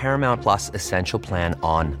of Paramount Plus Essential Plan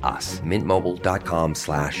on us.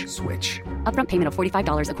 MintMobile.com/switch. Upfront payment of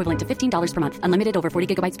 $45 equivalent to $15 per month. Unlimited over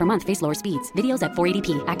 40 gigabytes per month. Face lower speeds. Videos at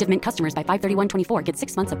 480p. Active Mint customers by 531.24 get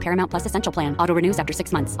 6 months of Paramount Plus Essential Plan. Auto renews after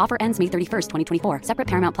 6 months. Offer ends May 31st, 2024. Separate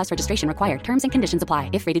Paramount Plus registration required. Terms and conditions apply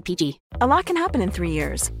if rated PG. A lot can happen in 3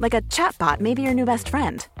 years. Like a chatbot may be your new best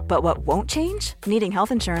friend. But what won't change? Needing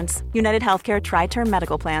health insurance. United Healthcare Tri-Term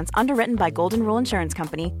Medical Plans, underwritten by Golden Rule Insurance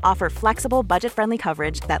Company, offer flexible, budget-friendly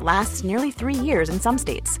coverage that lasts nearly 3 years in some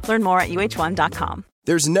states. Learn more at UH1.com.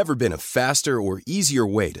 There's never been a faster or easier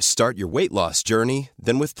way to start your weight loss journey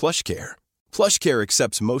than with PlushCare. PlushCare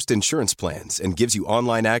accepts most insurance plans and gives you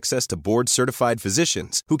online access to board-certified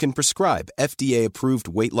physicians who can prescribe FDA-approved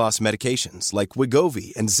weight loss medications like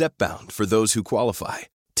Wegovy and Zepbound for those who qualify.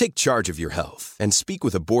 Take charge of your health and speak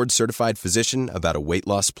with a board-certified physician about a weight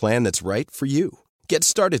loss plan that's right for you. Get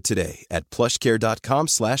started today at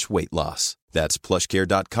plushcare.com/weight-loss. That's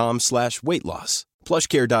plushcare.com/weight-loss.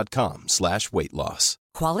 plushcare.com/weight-loss.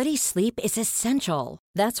 Quality sleep is essential.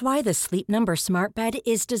 That's why the Sleep Number Smart Bed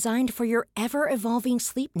is designed for your ever-evolving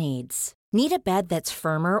sleep needs. Need a bed that's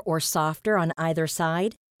firmer or softer on either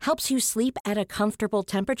side? Helps you sleep at a comfortable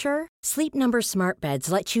temperature? Sleep Number Smart Beds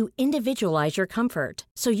let you individualize your comfort,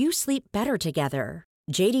 so you sleep better together.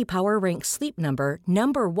 J.D. Power ranks Sleep Number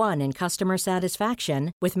number 1 in customer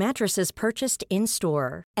satisfaction with mattresses purchased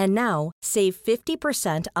in-store. And now, save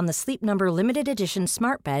 50% on the Sleep Number Limited Edition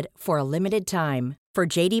Smart Bed for a limited time. For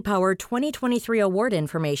J.D. Power 2023 award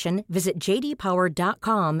information, visit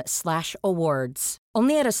jdpower.com/awards.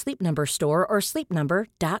 Only at a Sleep Number store or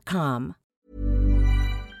sleepnumber.com.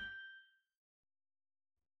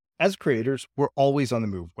 As creators, we're always on the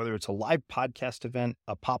move. Whether it's a live podcast event,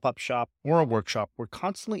 a pop-up shop, or a workshop, we're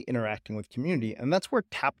constantly interacting with community, and that's where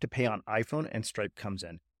Tap to Pay on iPhone and Stripe comes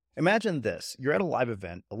in. Imagine this. You're at a live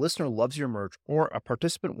event, a listener loves your merch, or a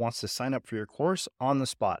participant wants to sign up for your course on the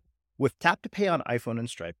spot. With Tap to Pay on iPhone and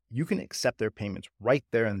Stripe, you can accept their payments right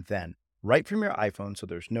there and then, right from your iPhone, so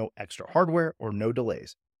there's no extra hardware or no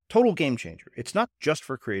delays. Total game changer. It's not just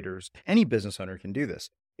for creators. Any business owner can do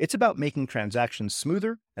this. It's about making transactions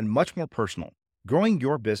smoother and much more personal, growing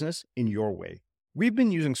your business in your way. We've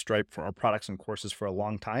been using Stripe for our products and courses for a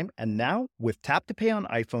long time, and now with Tap to Pay on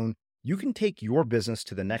iPhone, you can take your business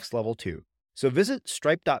to the next level too. So visit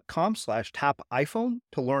stripe.com/tapiphone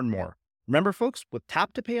to learn more. Remember, folks, with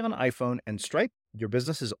Tap to Pay on iPhone and Stripe, your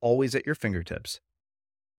business is always at your fingertips.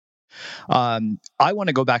 I want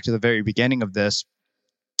to go back to the very beginning of this,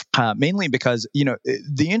 mainly because,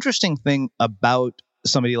 the interesting thing about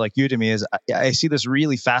somebody like you to me is I see this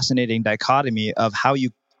really fascinating dichotomy of how you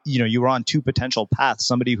were on two potential paths.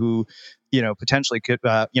 Somebody who, potentially could,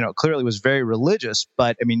 clearly was very religious,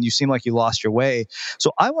 but I mean, you seem like you lost your way.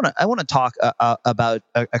 So I want to talk about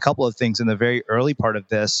a couple of things in the very early part of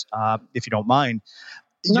this, if you don't mind.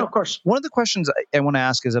 No, of course. One of the questions I want to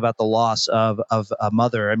ask is about the loss of a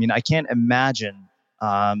mother. I mean, I can't imagine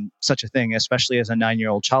such a thing, especially as a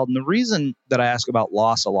 9-year-old child. And the reason that I ask about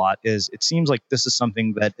loss a lot is it seems like this is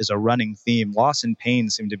something that is a running theme. Loss and pain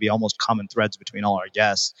seem to be almost common threads between all our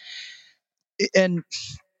guests. And,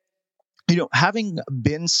 having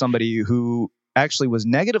been somebody who actually was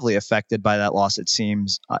negatively affected by that loss, it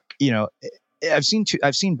seems, I've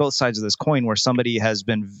seen both sides of this coin where somebody has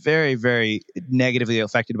been very, very negatively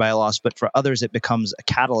affected by a loss, but for others, it becomes a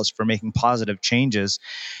catalyst for making positive changes.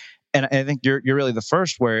 And I think you're really the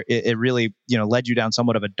first where it really, led you down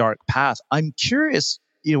somewhat of a dark path. I'm curious,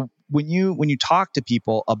 when you talk to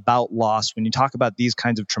people about loss, when you talk about these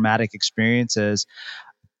kinds of traumatic experiences,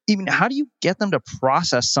 even how do you get them to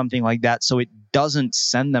process something like that so it doesn't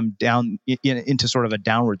send them down into sort of a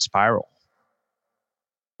downward spiral?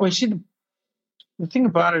 Well, you see, the thing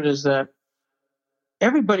about it is that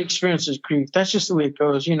everybody experiences grief. That's just the way it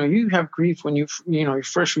goes. You have grief when you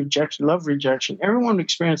first love rejection. Everyone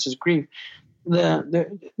experiences grief. But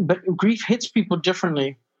grief hits people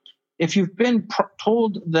differently. If you've been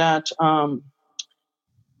told that,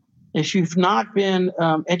 if you've not been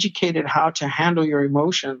educated how to handle your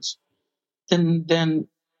emotions, then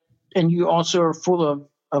and you also are full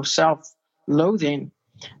of self-loathing,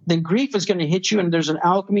 then grief is going to hit you, and there's an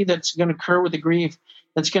alchemy that's going to occur with the grief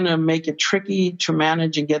that's going to make it tricky to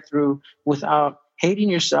manage and get through without hating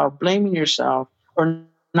yourself, blaming yourself, or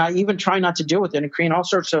not even trying not to deal with it, and creating all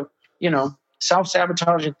sorts of,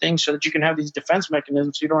 self-sabotaging things so that you can have these defense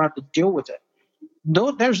mechanisms so you don't have to deal with it.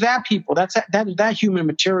 There's that people. That human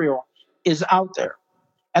material is out there.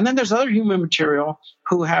 And then there's other human material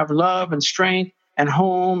who have love and strength and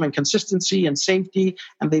home and consistency and safety,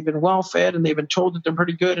 and they've been well fed and they've been told that they're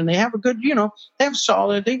pretty good, and they have a good, they have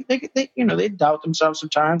solid, they doubt themselves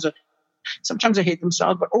sometimes. Sometimes they hate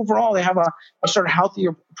themselves, but overall they have a sort of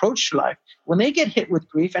healthier approach to life. When they get hit with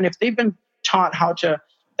grief, and if they've been taught how to,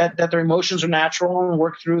 that their emotions are natural and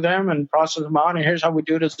work through them and process them out, and here's how we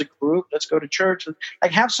do it as a group, let's go to church,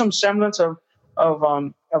 like have some semblance of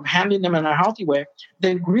handling them in a healthy way,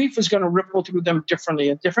 then grief is going to ripple through them differently,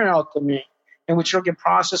 a different alchemy, in which they'll get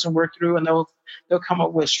processed and worked through, and they'll come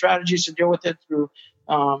up with strategies to deal with it through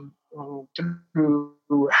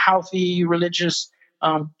healthy religious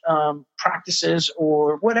practices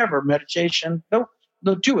or whatever, meditation. They'll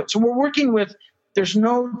do it. So we're working with. There's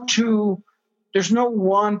no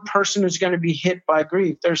one person who's going to be hit by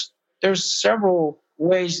grief. There's several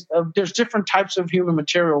ways there's different types of human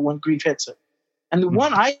material when grief hits it. And the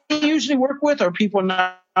one I usually work with are people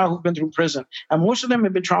now who've been through prison. And most of them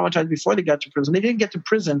have been traumatized before they got to prison. They didn't get to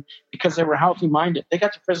prison because they were healthy-minded. They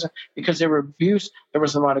got to prison because they were abused. There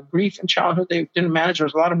was a lot of grief in childhood they didn't manage. There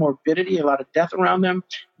was a lot of morbidity, a lot of death around them.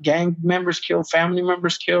 Gang members killed, family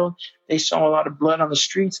members killed. They saw a lot of blood on the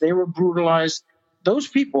streets. They were brutalized. Those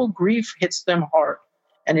people, grief hits them hard,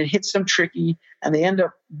 and it hits them tricky, and they end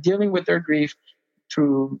up dealing with their grief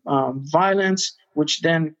through violence, which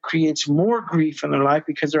then creates more grief in their life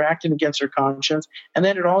because they're acting against their conscience. And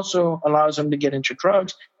then it also allows them to get into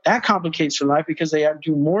drugs. That complicates their life because they have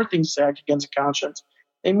to do more things to act against the conscience.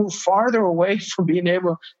 They move farther away from being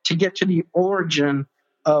able to get to the origin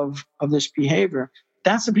of this behavior.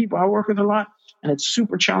 That's the people I work with a lot. And it's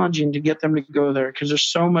super challenging to get them to go there because there's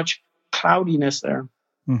so much cloudiness there.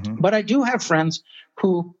 Mm-hmm. But I do have friends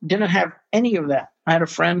who didn't have any of that. I had a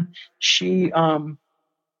friend, she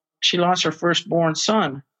lost her firstborn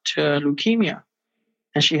son to leukemia.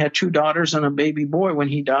 and she had 2 daughters and a baby boy when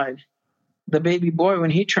he died. The baby boy,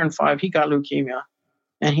 when he turned 5, he got leukemia,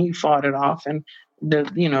 and he fought it off. And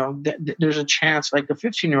there's a chance, like the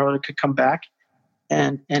 15-year-old, it could come back,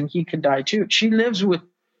 and he could die too. She lives with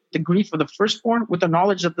the grief of the firstborn, with the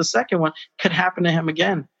knowledge that the second one could happen to him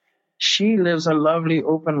again. She lives a lovely,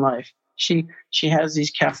 open life. She has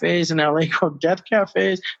these cafes in LA called death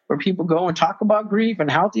cafes, where people go and talk about grief in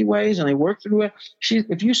healthy ways, and they work through it.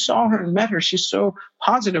 If you saw her and met her, she's so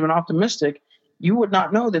positive and optimistic. You would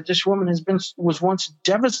not know that this woman was once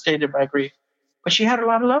devastated by grief, but she had a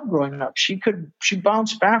lot of love growing up. She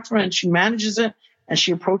bounced back from it, and she manages it, and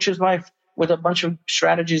she approaches life with a bunch of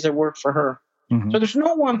strategies that work for her. So there's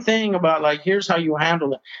no one thing about like, here's how you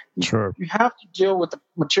handle it. Sure. You have to deal with the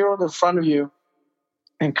material in front of you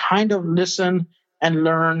and kind of listen and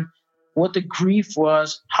learn what the grief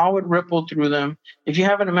was, how it rippled through them. If you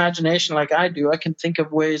have an imagination like I do, I can think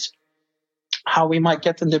of ways how we might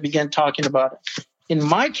get them to begin talking about it. In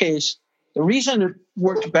my case, the reason it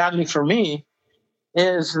worked badly for me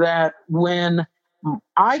is that when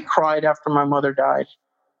I cried after my mother died,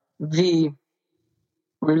 the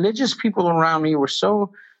religious people around me were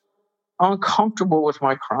so uncomfortable with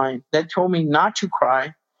my crying. They told me not to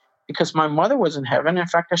cry because my mother was in heaven. In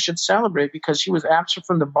fact, I should celebrate because she was absent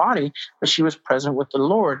from the body, but she was present with the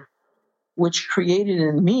Lord, which created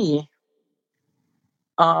in me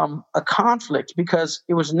a conflict, because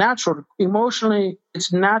it was natural. Emotionally,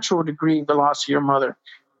 it's natural to grieve the loss of your mother.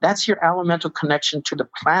 That's your elemental connection to the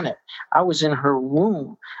planet. I was in her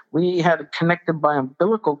womb. We had connected by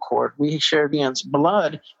umbilical cord. We shared Ian's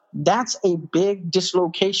blood. That's a big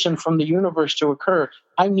dislocation from the universe to occur.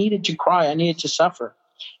 I needed to cry. I needed to suffer.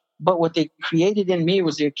 But what they created in me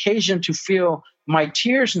was the occasion to feel my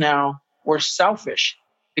tears now were selfish,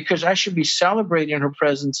 because I should be celebrating her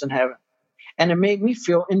presence in heaven. And it made me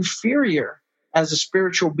feel inferior as a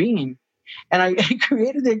spiritual being. And it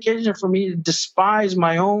created the occasion for me to despise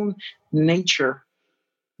my own nature.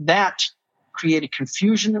 That created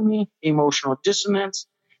confusion in me, emotional dissonance.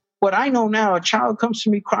 What I know now, a child comes to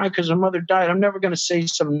me crying because her mother died, I'm never going to say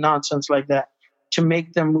some nonsense like that to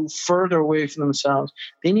make them move further away from themselves.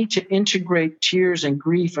 They need to integrate tears and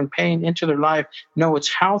grief and pain into their life, know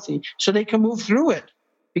it's healthy, so they can move through it.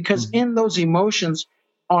 Because in those emotions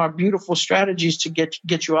are beautiful strategies to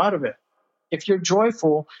get you out of it. If you're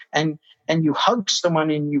joyful and you hug someone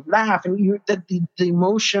and you laugh, and the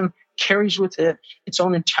emotion carries with it its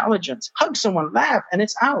own intelligence. Hug someone, laugh, and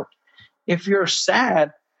it's out. If you're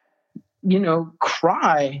sad,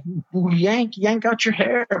 cry, yank out your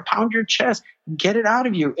hair, pound your chest, get it out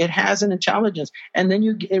of you. It has an intelligence, and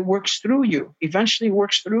then it works through you. Eventually, it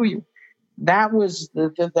works through you. That was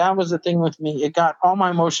the thing with me. All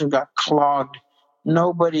my emotions got clogged.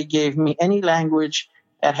 Nobody gave me any language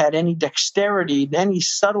that had any dexterity, any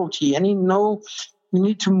subtlety, you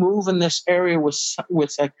need to move in this area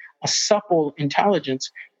with like a supple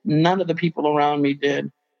intelligence. None of the people around me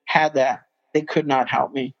had that. They could not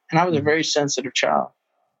help me. And I was a very sensitive child.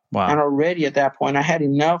 Wow. And already at that point, I had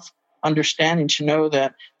enough understanding to know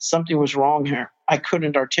that something was wrong here. I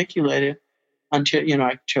couldn't articulate it until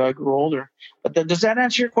I grew older. But does that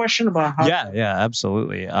answer your question about how? Yeah,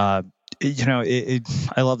 absolutely. I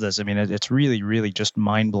love this. I mean, it's really, really just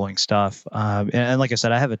mind-blowing stuff. And like I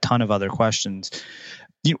said, I have a ton of other questions.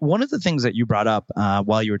 One of the things that you brought up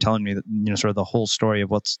while you were telling me that, sort of the whole story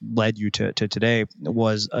of what's led you to today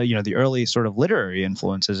was, the early sort of literary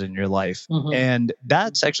influences in your life. Mm-hmm. And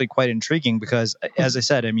that's actually quite intriguing because, as I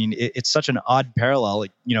said, I mean, it's such an odd parallel.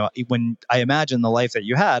 When I imagine the life that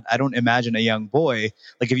you had, I don't imagine a young boy.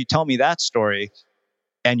 Like if you tell me that story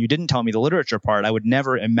and you didn't tell me the literature part, I would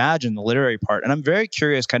never imagine the literary part. And I'm very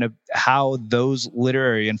curious kind of how those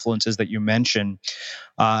literary influences that you mentioned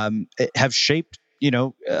have shaped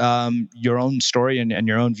your own story and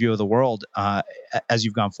your own view of the world as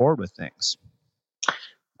you've gone forward with things.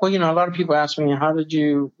 Well, a lot of people ask me, how did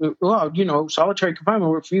you, solitary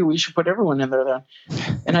confinement worked for you. We should put everyone in there then.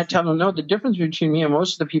 And I tell them, no, the difference between me and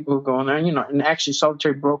most of the people who go in there, and actually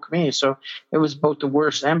solitary broke me. So it was both the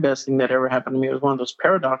worst and best thing that ever happened to me. It was one of those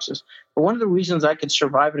paradoxes. But one of the reasons I could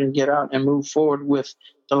survive it and get out and move forward with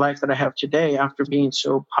the life that I have today after being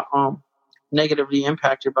so negatively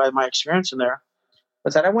impacted by my experience in there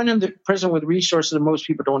was that I went into prison with resources that most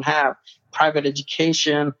people don't have. Private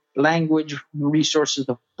education, language resources,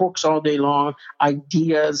 the books all day long,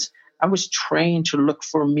 ideas. I was trained to look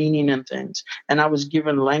for meaning in things. And I was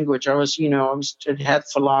given language. I had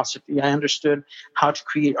philosophy. I understood how to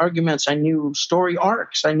create arguments. I knew story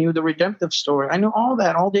arcs. I knew the redemptive story. I knew all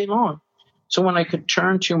that all day long. So when I could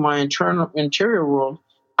turn to my interior world,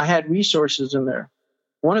 I had resources in there.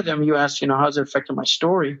 One of them, you asked, how's it affected my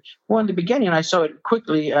story? Well, in the beginning, I saw it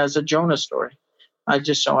quickly as a Jonah story. I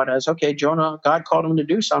just saw it as, okay, Jonah, God called him to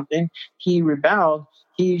do something. He rebelled.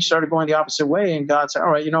 He started going the opposite way, and God said, all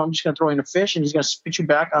right, I'm just going to throw in a fish, and he's going to spit you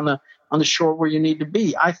back on the shore where you need to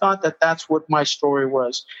be. I thought that that's what my story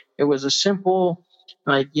was. It was a simple,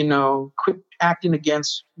 quit acting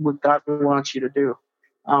against what God wants you to do.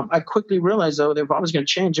 I quickly realized, though, that if I was going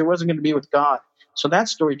to change, it wasn't going to be with God. So that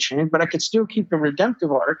story changed, but I could still keep the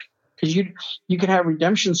redemptive arc, because you could have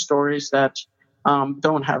redemption stories that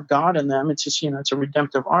don't have God in them. It's just, it's a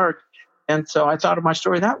redemptive arc. And so I thought of my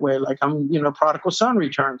story that way. Like prodigal son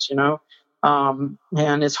returns,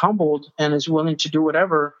 and is humbled and is willing to do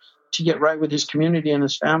whatever to get right with his community and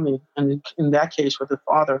his family. And in that case, with his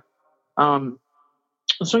father.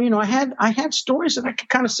 So, I had stories that I could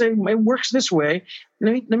kind of say, it works this way.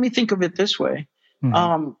 Let me think of it this way.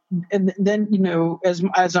 And then,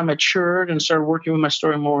 as I matured and started working with my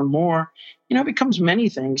story more and more, it becomes many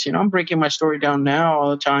things. I'm breaking my story down now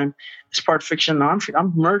all the time as part fiction and nonfiction.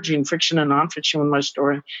 I'm merging fiction and nonfiction with my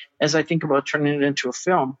story as I think about turning it into a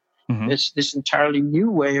film. This entirely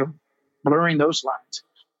new way of blurring those lines.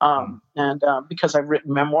 And because I've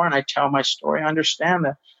written memoir and I tell my story, I understand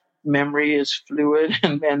that memory is fluid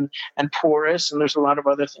and porous, and there's a lot of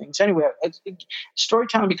other things. Anyway,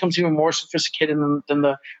 storytelling becomes even more sophisticated than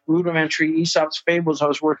the rudimentary Aesop's fables I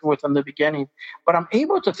was working with in the beginning. But I'm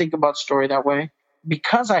able to think about story that way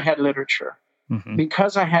because I had literature,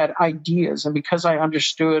 because I had ideas, and because I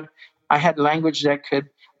understood I had language that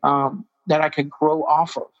I could grow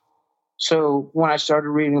off of. So when I started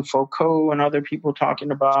reading Foucault and other people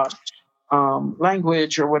talking about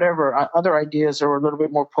language or whatever, other ideas that were a little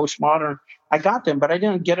bit more postmodern, I got them, but I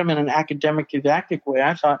didn't get them in an academic, didactic way.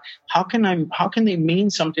 I thought, how can they mean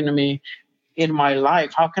something to me in my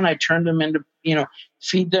life? How can I turn them into,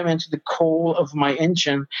 feed them into the coal of my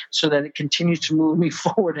engine so that it continues to move me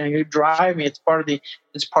forward and it drive me? It's part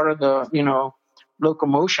of the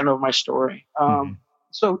locomotion of my story.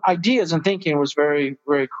 So ideas and thinking was very,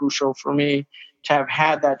 very crucial for me to have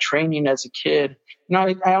had that training as a kid.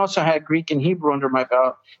 I also had Greek and Hebrew under my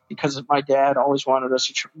belt because my dad always wanted us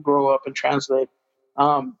to grow up and translate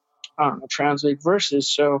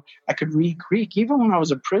verses. So I could read Greek even when I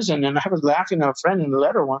was in prison. And I was laughing at a friend in the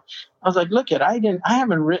letter one. I was like, look, I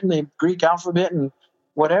haven't written the Greek alphabet in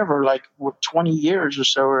whatever, 20 years or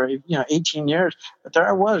so, or 18 years. But there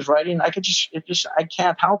I was writing. I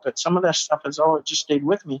can't help it. Some of that stuff has always just stayed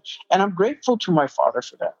with me, and I'm grateful to my father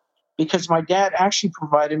for that, because my dad actually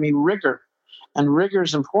provided me rigor. And rigor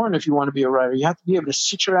is important if you want to be a writer. You have to be able to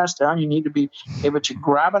sit your ass down. You need to be able to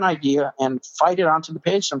grab an idea and fight it onto the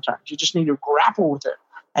page sometimes. You just need to grapple with it.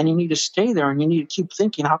 And you need to stay there, and you need to keep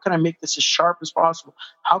thinking, how can I make this as sharp as possible?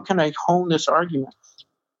 How can I hone this argument?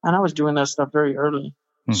 And I was doing that stuff very early.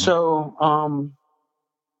 So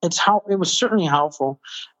it was certainly helpful.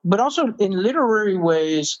 But also in literary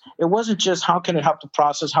ways, it wasn't just how can it help the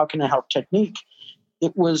process, how can it help technique?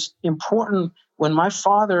 It was important when my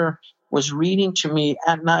father was reading to me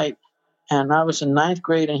at night, and I was in 9th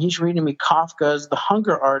grade, and he's reading me Kafka's The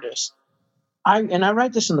Hunger Artist. I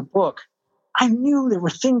write this in the book. I knew there were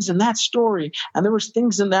things in that story, and there was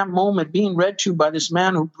things in that moment being read to by this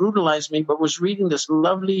man who brutalized me, but was reading this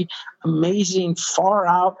lovely, amazing, far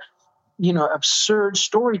out, absurd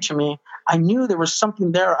story to me. I knew there was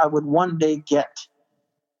something there I would one day get.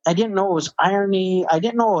 I didn't know it was irony. I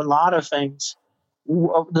didn't know a lot of things,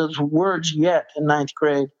 those words yet in 9th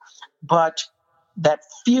grade. But that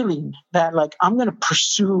feeling that I'm going to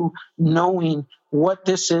pursue knowing what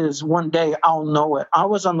this is, one day I'll know it. I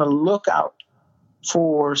was on the lookout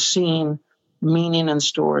for seeing meaning in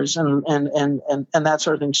stories and that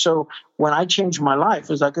sort of thing. So when I changed my life, it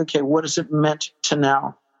was like, okay, what is it meant to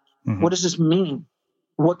now? What does this mean?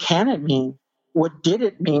 What can it mean? What did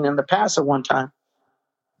it mean in the past at one time?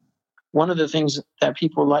 One of the things that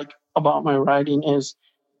people like about my writing is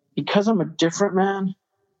because I'm a different man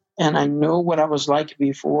and I know what I was like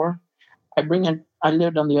before. I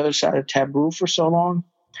lived on the other side of taboo for so long.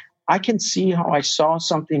 I can see how I saw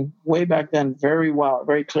something way back then very well,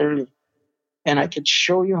 very clearly. And I could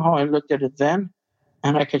show you how I looked at it then,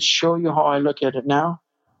 and I could show you how I look at it now.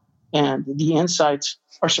 And the insights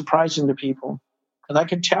are surprising to people. Because I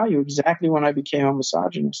can tell you exactly when I became a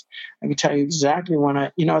misogynist. I can tell you exactly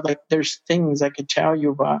when there's things I could tell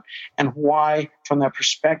you about and why, from that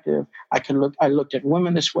perspective, I looked at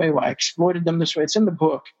women this way, why I exploited them this way. It's in the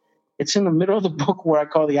book. It's in the middle of the book where I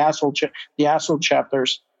call the asshole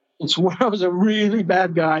chapters. It's where I was a really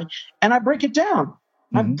bad guy. And I break it down.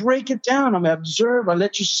 I break it down. I observe. I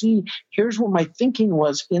let you see, here's what my thinking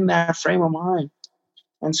was in that frame of mind.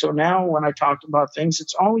 And so now when I talk about things,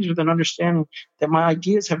 it's always with an understanding that my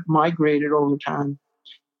ideas have migrated over time.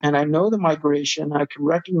 And I know the migration, I can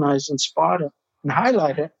recognize and spot it and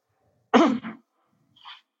highlight it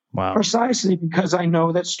Wow. precisely because I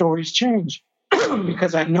know that stories change,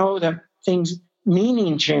 because I know that things,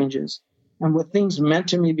 meaning changes. And what things meant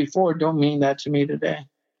to me before don't mean that to me today.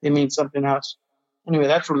 They mean something else. Anyway,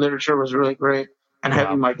 that's where literature was really great. And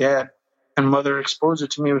having my dad and mother expose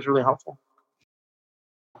it to me was really helpful.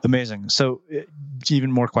 Amazing. So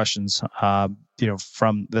even more questions,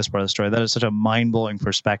 from this part of the story. That is such a mind-blowing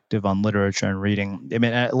perspective on literature and reading. I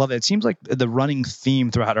mean, I love it. It seems like the running theme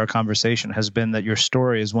throughout our conversation has been that your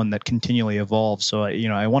story is one that continually evolves. So,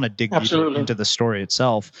 I want to dig deeper into the story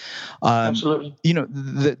itself. Absolutely.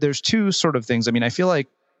 There's two sort of things. I mean, I feel like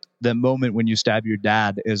the moment when you stab your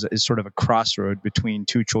dad is sort of a crossroad between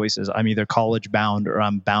two choices. I'm either college bound or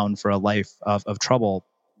I'm bound for a life of trouble.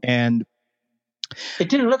 And it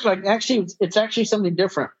didn't look like, actually, it's actually something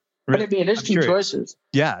different. But it is two choices.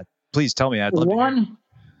 Yeah, please tell me. I'd love to hear.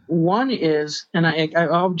 One is, and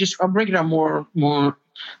I'll break it down more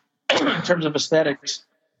in terms of aesthetics.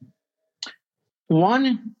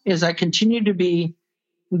 One is I continue to be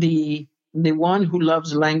the one who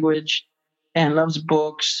loves language and loves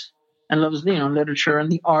books and loves literature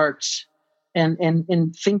and the arts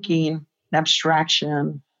and thinking,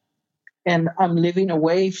 abstraction, and I'm living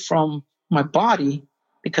away from my body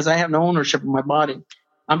because I have no ownership of my body.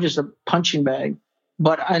 I'm just a punching bag,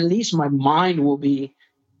 but at least my mind will be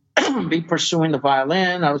pursuing the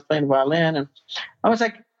violin. I was playing the violin, and I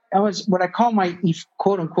was what I call my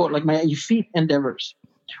quote unquote like my effete endeavors,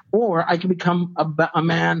 or I can become a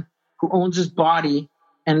man who owns his body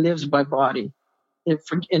and lives by body.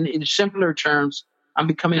 In simpler terms, I'm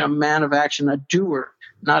becoming a man of action, a doer,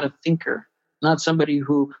 not a thinker, not somebody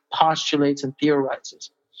who postulates and theorizes.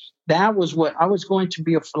 That was what I was going to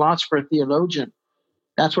be, a philosopher, a theologian.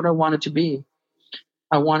 That's what I wanted to be.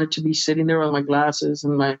 I wanted to be sitting there with my glasses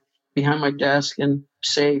and behind my desk and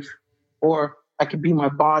safe, or I could be my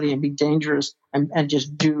body and be dangerous and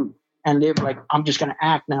just do and live like I'm just going to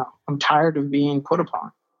act now. I'm tired of being put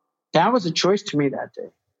upon. That was a choice to me that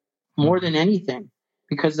day, more than anything,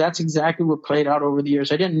 because that's exactly what played out over the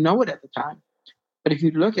years. I didn't know it at the time, but if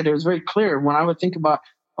you look at it, it was very clear. When I would think about,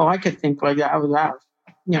 I could think like that, I was out.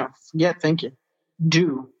 Forget thinking.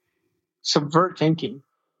 Do. Subvert thinking.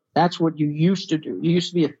 That's what you used to do. You used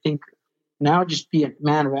to be a thinker. Now just be a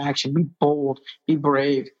man of action. Be bold. Be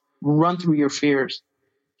brave. Run through your fears.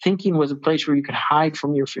 Thinking was a place where you could hide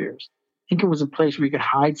from your fears. Thinking was a place where you could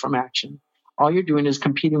hide from action. All you're doing is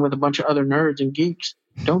competing with a bunch of other nerds and geeks.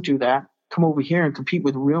 Don't do that. Come over here and compete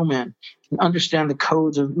with real men and understand the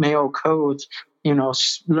codes of Mayo codes.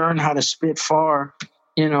 Learn how to spit far.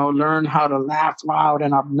 Learn how to laugh loud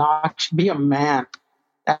and obnoxious. Be a man.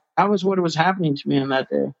 That was what was happening to me in that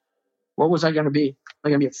day. What was I going to be? Was I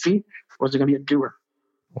going to be a thief, or was I going to be a doer?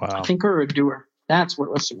 Wow. A thinker or a doer? That's what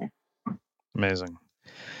it was to me. Amazing.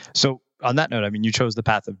 So on that note, I mean, you chose the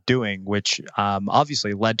path of doing, which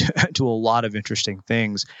obviously led to a lot of interesting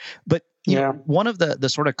things. But one of the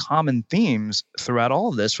sort of common themes throughout all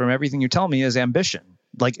of this, from everything you tell me, is ambition.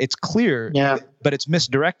 Like, it's clear, but it's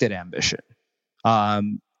misdirected ambition.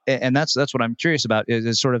 And that's what I'm curious about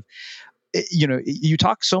is sort of, you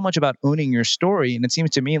talk so much about owning your story, and it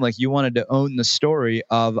seems to me like you wanted to own the story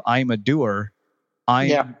of I'm a doer.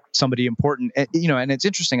 I'm somebody important. And it's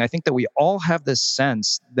interesting. I think that we all have this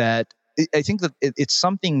sense that I think that it's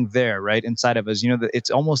something there, right, inside of us. That it's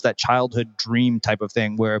almost that childhood dream type of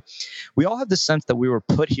thing where we all have this sense that we were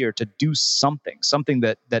put here to do something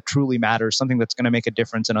that truly matters, something that's going to make a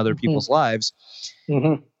difference in other people's lives.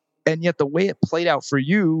 Mm-hmm. And yet the way it played out for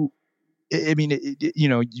you, I mean,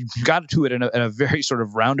 you got to it in a very sort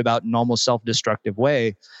of roundabout and almost self-destructive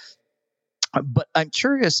way. But I'm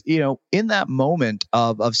curious, in that moment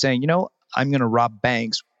of saying, I'm going to rob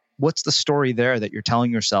banks, what's the story there that you're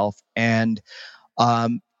telling yourself? And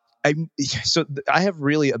I have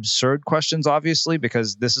really absurd questions, obviously,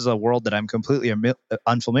 because this is a world that I'm completely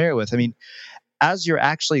unfamiliar with. I mean, as you're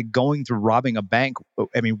actually going through robbing a bank,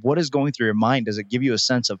 I mean, what is going through your mind? Does it give you a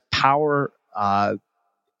sense of power?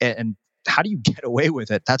 And how do you get away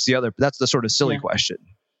with it? That's the sort of silly question.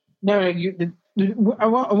 No, I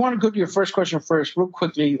want to go to your first question first, real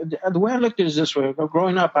quickly. The way I looked at it is this way.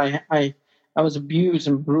 Growing up, I was abused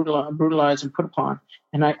and brutalized and put upon.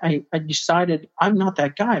 And I decided I'm not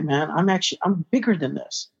that guy, man. I'm bigger than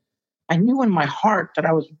this. I knew in my heart that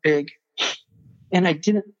I was big, and I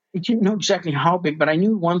didn't know exactly how big, but I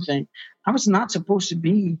knew one thing. I was not supposed to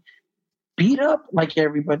be beat up like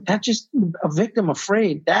everybody. That's just a victim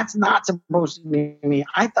afraid. That's not supposed to be me.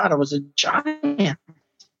 I thought I was a giant.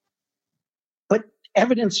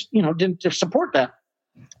 evidence, didn't support that.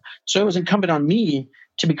 So it was incumbent on me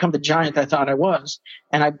to become the giant I thought I was.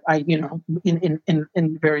 And I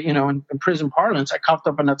in very, in prison parlance, I coughed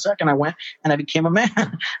up a nutsack and I went and I became a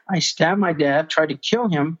man. I stabbed my dad, tried to kill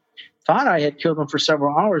him, thought I had killed him for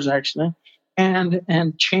several hours actually,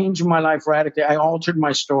 and changed my life radically. I altered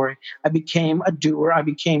my story. I became a doer. I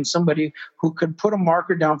became somebody who could put a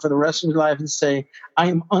marker down for the rest of his life and say, I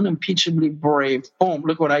am unimpeachably brave. Boom,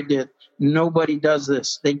 look what I did. Nobody does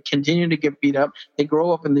this. They continue to get beat up. They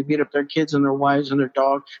grow up and they beat up their kids and their wives and their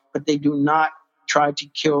dog, but they do not try to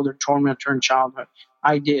kill their tormentor in childhood.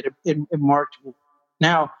 I did. It marked me.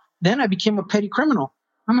 Now, then I became a petty criminal.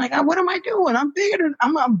 I'm like, what am I doing? I'm bigger.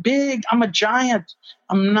 I'm a giant.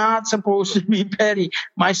 I'm not supposed to be petty.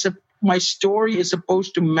 My story is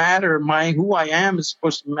supposed to matter. Who I am is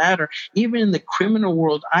supposed to matter. Even in the criminal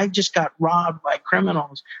world, I just got robbed by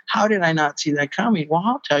criminals. How did I not see that coming? Well,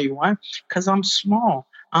 I'll tell you why. Because I'm small.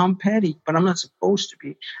 I'm petty, but I'm not supposed to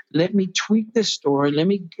be. Let me tweak this story. Let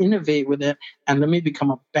me innovate with it, and let me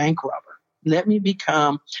become a bank robber. Let me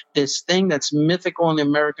become this thing that's mythical in the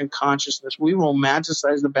American consciousness. We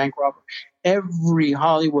romanticize the bank robber. Every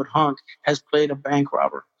Hollywood hunk has played a bank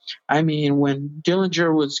robber. I mean, when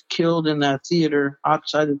Dillinger was killed in that theater,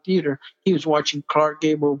 outside the theater, he was watching Clark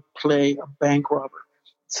Gable play a bank robber.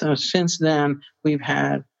 So since then, we've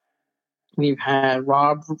had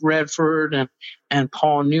Rob Redford and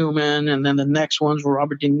Paul Newman, and then the next ones were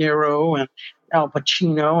Robert De Niro and Al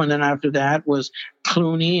Pacino, and then after that was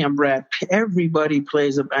Clooney and Brad Pitt. Everybody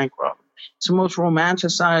plays a bank robber. It's the most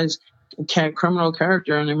romanticized criminal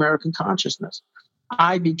character in the American consciousness.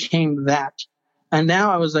 I became that. And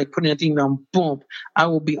now I was like putting a thing down, boom, I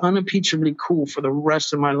will be unimpeachably cool for the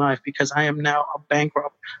rest of my life because I am now a bank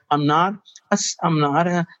robber. I'm not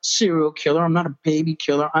a serial killer. I'm not a baby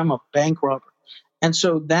killer. I'm a bank robber. And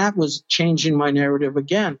so that was changing my narrative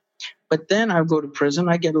again. But then I go to prison,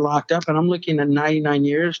 I get locked up, and I'm looking at 99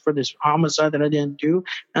 years for this homicide that I didn't do.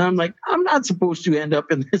 And I'm like, I'm not supposed to end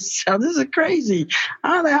up in this cell. This is crazy.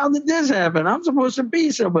 How the hell did this happen? I'm supposed to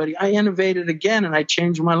be somebody. I innovated again, and I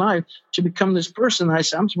changed my life to become this person. I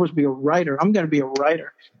said, I'm supposed to be a writer. I'm going to be a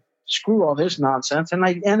writer. Screw all this nonsense. And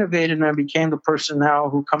I innovated, and I became the person now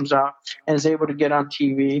who comes out and is able to get on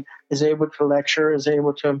TV, is able to lecture, is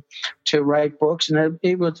able to write books, and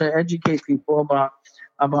able to educate people about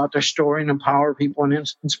their story and empower people and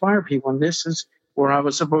inspire people. And this is where I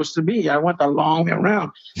was supposed to be. I went the long way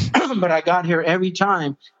around, but I got here every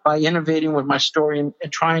time by innovating with my story and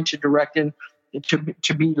trying to direct it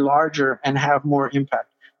to be larger and have more impact.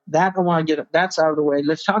 That I want to get. That's out of the way.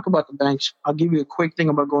 Let's talk about the banks. I'll give you a quick thing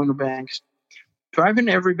about going to banks. Drive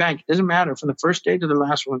into every bank. It doesn't matter from the first day to the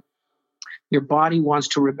last one. Your body wants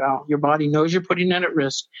to rebel. Your body knows you're putting it at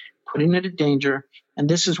risk, putting it at danger. And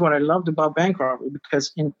this is what I loved about bank robbery,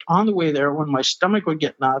 because on the way there, when my stomach would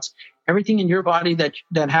get knots, everything in your body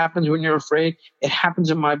that happens when you're afraid, it happens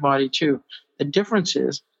in my body too. The difference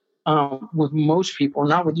is with most people,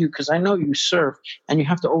 not with you, because I know you surf and you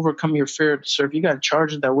have to overcome your fear to surf. You got to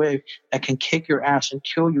charge at that wave that can kick your ass and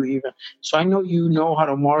kill you even. So I know you know how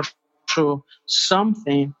to marshal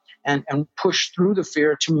something and push through the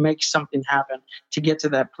fear to make something happen, to get to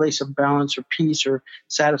that place of balance or peace or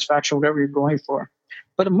satisfaction, whatever you're going for.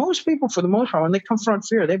 But most people, for the most part, when they confront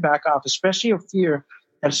fear, they back off, especially a fear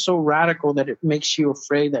that's so radical that it makes you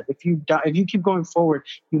afraid that if you keep going forward,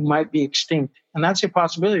 you might be extinct. And that's a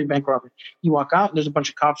possibility of bank robbery. You walk out and there's a bunch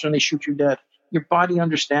of cops and they shoot you dead. Your body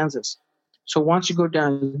understands this. So once you go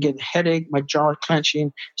down, you get a headache, my jaw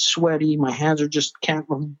clenching, sweaty, my hands are just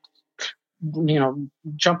jumping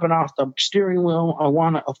off the steering wheel. I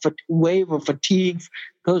want a wave of fatigue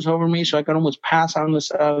goes over me, so I can almost pass on the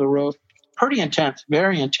side of the road. Pretty intense,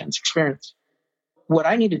 very intense experience. What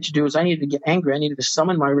I needed to do is I needed to get angry. I needed to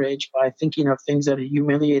summon my rage by thinking of things that had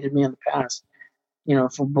humiliated me in the past,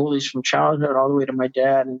 from bullies from childhood all the way to my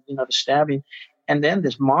dad and, the stabbing. And then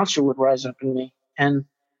this monster would rise up in me, and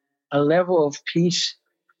a level of peace,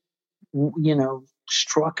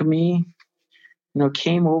 struck me,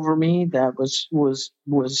 came over me that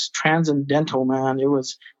was transcendental, man. It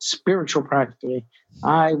was spiritual practically.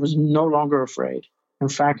 I was no longer afraid. In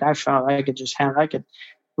fact, I felt it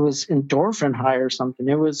was endorphin high or something.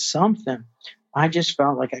 It was something. I just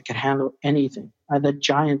felt like I could handle anything. I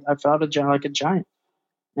felt like a giant.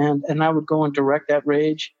 And I would go and direct that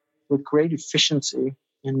rage with great efficiency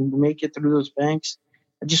and make it through those banks.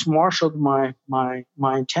 I just marshaled my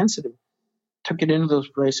intensity. Took it into those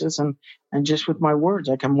places and just with my words,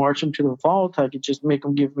 I can march them to the vault. I could just make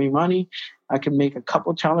them give me money. I could make a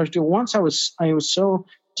couple tellers do it. Once I was so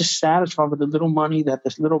just satisfied with the little money that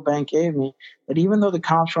this little bank gave me, that even though the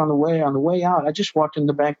cops were on the way out, I just walked in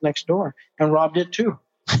the bank next door and robbed it too.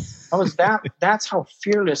 That's how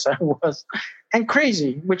fearless I was, and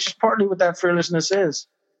crazy, which is partly what that fearlessness is.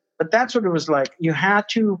 But that's what it was like. You had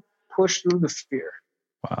to push through the fear.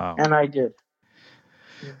 Wow. And I did.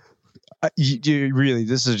 You really,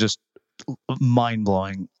 this is just mind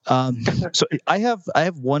blowing. So I have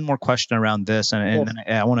one more question around this, and then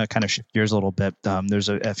I want to kind of shift gears a little bit. There's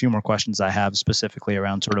a few more questions I have specifically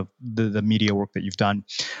around sort of the media work that you've done.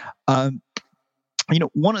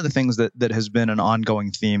 One of the things that has been an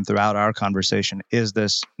ongoing theme throughout our conversation is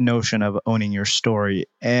this notion of owning your story.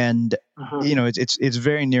 And, it's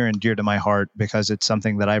very near and dear to my heart because it's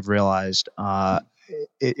something that I've realized,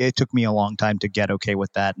 it took me a long time to get okay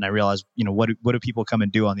with that. And I realized, what do people come and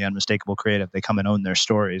do on the Unmistakable Creative? They come and own their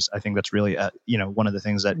stories. I think that's really, one of the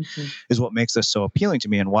things that is what makes this so appealing to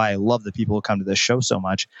me and why I love the people who come to this show so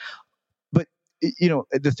much.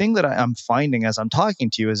 The thing that I'm finding as I'm talking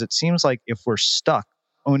to you is it seems like if we're stuck,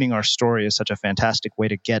 owning our story is such a fantastic way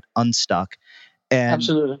to get unstuck. And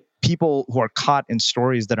absolutely, people who are caught in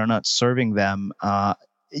stories that are not serving them,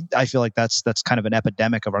 I feel like that's kind of an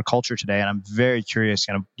epidemic of our culture today. And I'm very curious,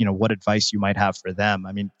 what advice you might have for them.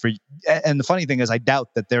 I mean, and the funny thing is, I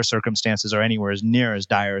doubt that their circumstances are anywhere as near as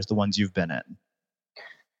dire as the ones you've been in.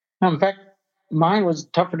 In fact, mine was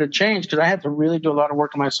tougher to change because I had to really do a lot of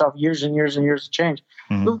work on myself, years and years and years to change.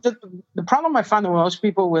 Mm-hmm. The problem I find that most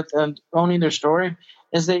people with owning their story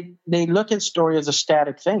is they look at story as a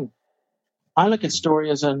static thing. I look at story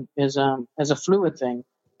as a fluid thing,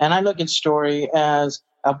 and I look at story as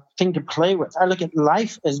a thing to play with. I look at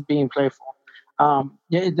life as being playful.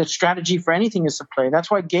 The strategy for anything is to play.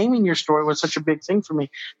 That's why gaming your story was such a big thing for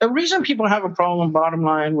me. The reason people have a problem, bottom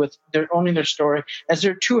line, with owning their story is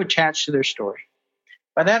they're too attached to their story.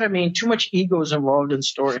 By that I mean too much ego is involved in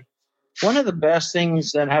story. One of the best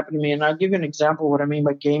things that happened to me, and I'll give you an example of what I mean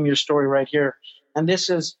by game your story right here. And this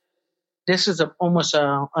is almost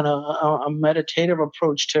a meditative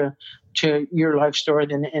approach to your life story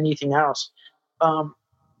than anything else.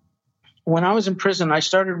 When I was in prison, I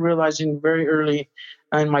started realizing very early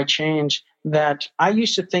in my change that I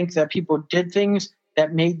used to think that people did things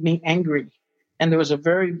that made me angry. And there was a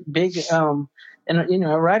very big, and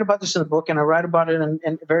I write about this in the book, and I write about it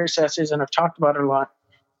in various essays, and I've talked about it a lot.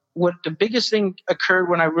 What the biggest thing occurred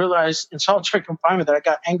when I realized in solitary confinement that I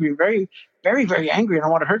got angry, very, very, very angry, and I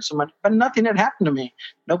want to hurt someone, but nothing had happened to me.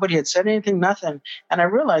 Nobody had said anything, nothing. And I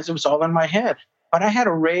realized it was all in my head. But I had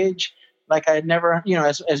a rage like I had never,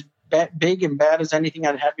 as big and bad as anything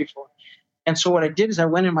I'd had before. And so what I did is I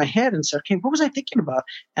went in my head and said, okay, what was I thinking about?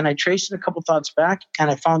 And I traced it a couple thoughts back, and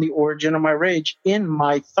I found the origin of my rage in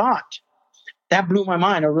my thought. That blew my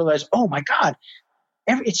mind. I realized, oh my God,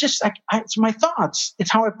 it's just like, it's my thoughts.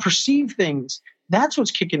 It's how I perceive things. That's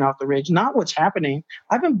what's kicking off the rage, not what's happening.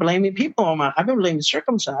 I've been blaming people I've been blaming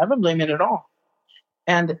circumstance. I've been blaming it all.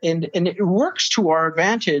 And it works to our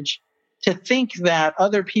advantage to think that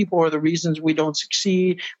other people are the reasons we don't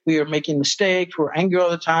succeed. We are making mistakes. We're angry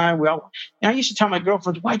all the time. I used to tell my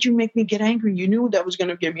girlfriends, why'd you make me get angry? You knew that was going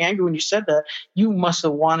to get me angry when you said that. You must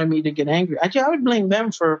have wanted me to get angry. I would blame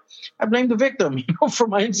them I blame the victim, for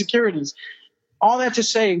my insecurities. All that to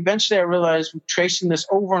say, eventually I realized, tracing this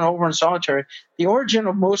over and over in solitary, the origin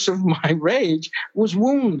of most of my rage was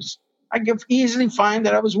wounds. I could easily find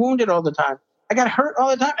that I was wounded all the time. I got hurt all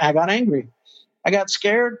the time. I got angry. I got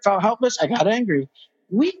scared, felt helpless. I got angry.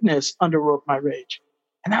 Weakness underwrote my rage.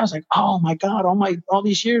 And I was like, oh my God, all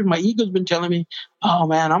these years, my ego's been telling me, oh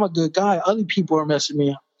man, I'm a good guy. Other people are messing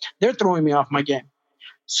me up. They're throwing me off my game.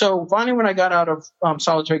 So finally, when I got out of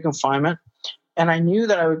solitary confinement, and I knew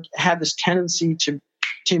that I had this tendency to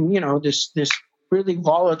this really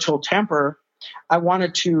volatile temper, I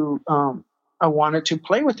wanted to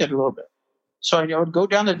play with it a little bit. So I would go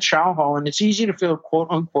down to the chow hall, and it's easy to feel, quote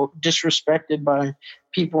unquote, disrespected by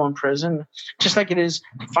people in prison, just like it is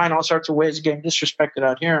to find all sorts of ways of getting disrespected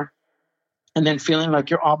out here, and then feeling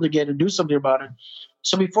like you're obligated to do something about it.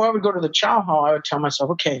 So before I would go to the chow hall, I would tell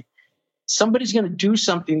myself, okay, somebody's going to do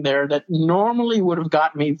something there that normally would have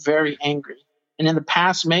got me very angry. And in the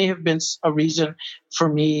past may have been a reason for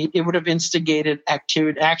me, it would have instigated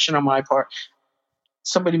action on my part.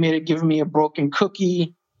 Somebody may have given me a broken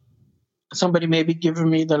cookie. Somebody may be giving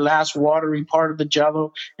me the last watery part of the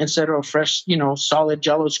Jell-O instead of a fresh, solid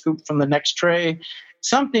Jell-O scoop from the next tray.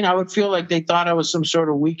 Something I would feel like they thought I was some sort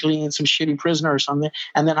of weakling and some shitty prisoner or something.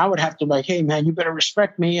 And then I would have to hey, man, you better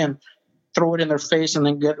respect me, and throw it in their face and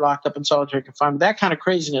then get locked up in solitary confinement. That kind of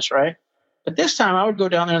craziness, right? But this time I would go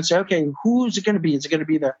down there and say, okay, who's it going to be? Is it going to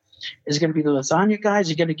be the Is it going to be the lasagna guy? Is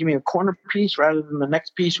he going to give me a corner piece rather than the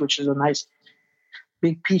next piece, which is a nice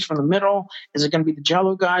big piece from the middle? Is it going to be the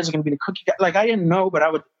Jello guy? Is it going to be the cookie guy? Like, I didn't know, but I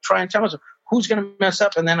would try and tell myself who's going to mess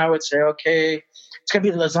up. And then I would say, okay, it's going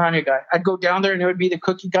to be the lasagna guy. I'd go down there and it would be the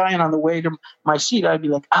cookie guy. And on the way to my seat, I'd be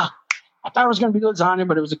like, I thought it was going to be the lasagna,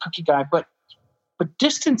 but it was a cookie guy. But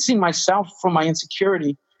distancing myself from my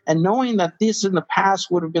insecurity and knowing that this in the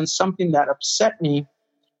past would have been something that upset me,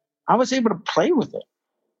 I was able to play with it.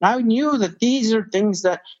 I knew that these are things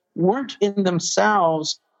that weren't in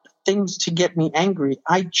themselves things to get me angry.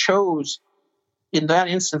 I chose, in that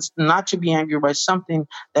instance, not to be angry by something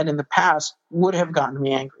that in the past would have gotten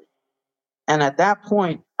me angry. And at that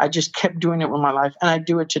point, I just kept doing it with my life, and I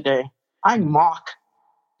do it today. I mock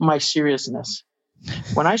my seriousness.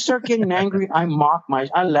 When I start getting angry, I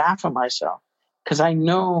laugh at myself, because I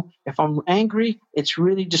know if I'm angry, it's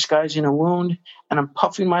really disguising a wound, and I'm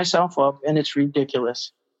puffing myself up, and it's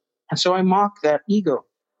ridiculous. And so I mock that ego.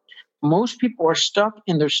 Most people are stuck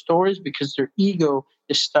in their stories because their ego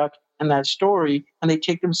is stuck in that story, and they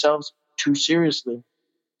take themselves too seriously.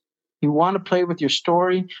 You want to play with your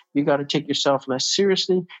story, you got to take yourself less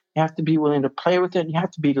seriously. You have to be willing to play with it. You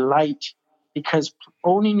have to be light, because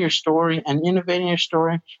owning your story and innovating your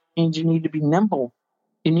story means you need to be nimble.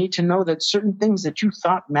 You need to know that certain things that you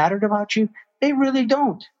thought mattered about you, they really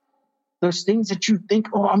don't. Those things that you think,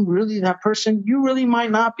 oh, I'm really that person, you really might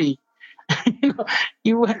not be.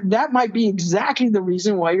 That might be exactly the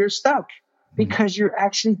reason why you're stuck, because you're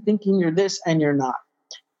actually thinking you're this and you're not.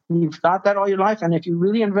 You've thought that all your life, and if you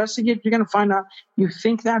really investigate, you're going to find out you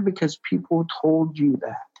think that because people told you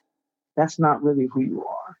that. That's not really who you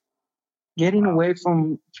are. Getting away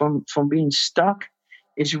from being stuck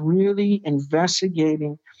is really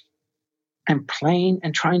investigating and playing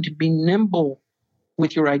and trying to be nimble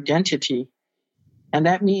with your identity. And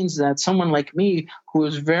that means that someone like me, who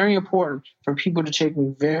is very important for people to take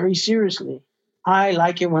me very seriously, I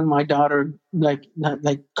like it when my daughter like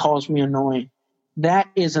calls me annoying. That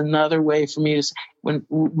is another way for me to say, when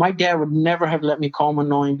my dad would never have let me call him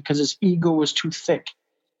annoying because his ego was too thick.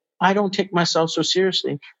 I don't take myself so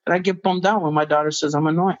seriously that I get bummed out when my daughter says I'm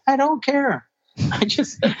annoying. I don't care.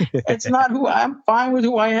 It's not who I'm fine with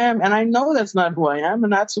who I am. And I know that's not who I am.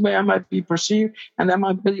 And that's the way I might be perceived. And that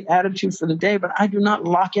might be the attitude for the day. But I do not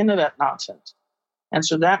lock into that nonsense. And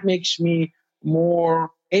so that makes me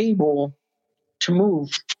more able to move.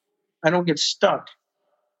 I don't get stuck.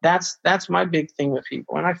 That's my big thing with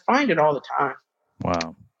people. And I find it all the time.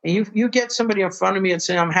 Wow. And you get somebody in front of me and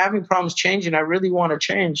say, I'm having problems changing, I really want to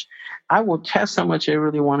change. I will test how much they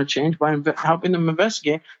really want to change by helping them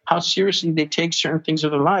investigate how seriously they take certain things of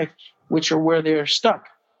their life, which are where they're stuck,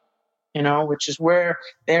 which is where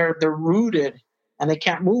they're rooted and they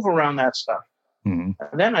can't move around that stuff. Mm-hmm.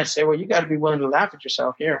 And then I say, well, you got to be willing to laugh at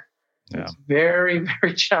yourself here. Yeah. It's very,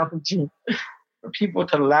 very challenging for people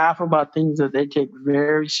to laugh about things that they take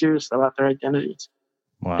very seriously about their identities.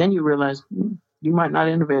 Wow. Then you realize you might not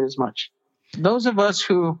innovate as much. Those of us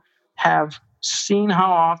who have seen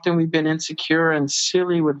how often we've been insecure and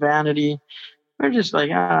silly with vanity, we're just like,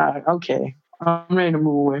 okay, I'm ready to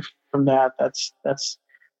move away from that.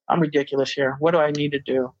 I'm ridiculous here. What do I need to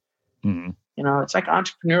do? Mm-hmm. It's like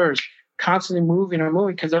entrepreneurs constantly moving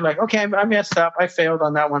because they're like, okay, I messed up. I failed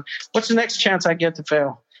on that one. What's the next chance I get to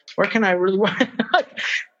fail? Where can I really?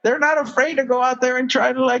 They're not afraid to go out there and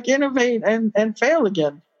try to innovate and fail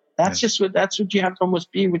again. That's what you have to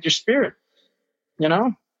almost be with your spirit. That's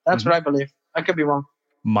mm-hmm. what I believe. I could be wrong.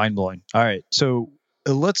 Mind blowing. All right. So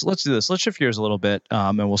let's do this. Let's shift gears a little bit,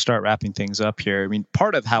 and we'll start wrapping things up here. I mean,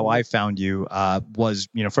 part of how I found you was,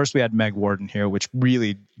 first we had Meg Warden here, which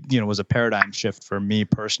really, was a paradigm shift for me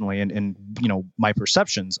personally, and my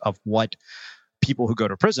perceptions of what people who go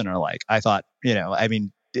to prison are like. I thought,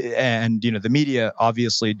 and the media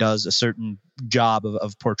obviously does a certain job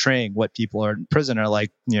of portraying what people are in prison are like.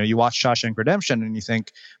 You watch Shawshank Redemption and you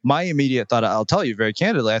think, my immediate thought, I'll tell you very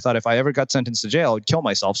candidly, I thought if I ever got sentenced to jail, I would kill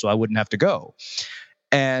myself so I wouldn't have to go.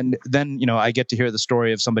 And then, I get to hear the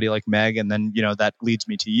story of somebody like Meg, and then, that leads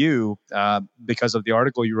me to you because of the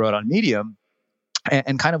article you wrote on Medium.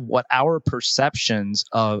 And kind of what our perceptions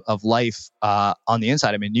of life on the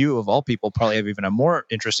inside. I mean, you of all people probably have even a more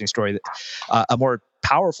interesting story, a more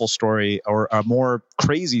powerful story, or a more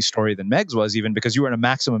crazy story than Meg's was, even because you were in a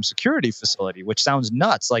maximum security facility, which sounds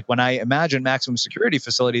nuts. Like when I imagine maximum security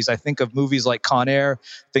facilities, I think of movies like Con Air,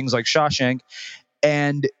 things like Shawshank.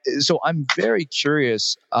 And so I'm very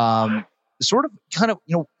curious, what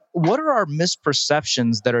are our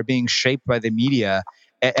misperceptions that are being shaped by the media?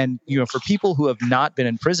 And, for people who have not been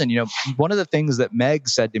in prison, one of the things that Meg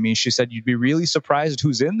said to me, she said, you'd be really surprised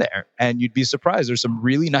who's in there, and you'd be surprised. There's some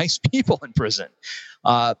really nice people in prison.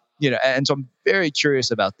 And so I'm very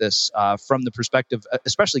curious about this from the perspective,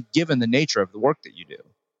 especially given the nature of the work that you do.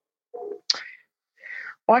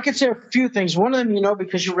 Well, I could say a few things. One of them,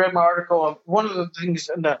 because you read my article, one of the things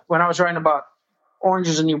when I was writing about Orange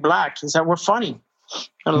is the New Black is that we're funny.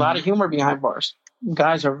 A lot of humor behind bars.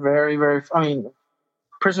 Guys are very, very,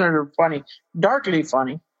 prisoners are funny, darkly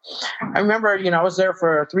funny. I remember, I was there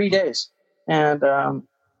for 3 days, and in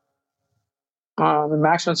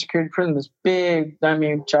maximum security prison, this big,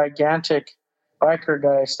 gigantic biker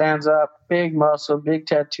guy stands up, big muscle, big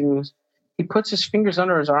tattoos. He puts his fingers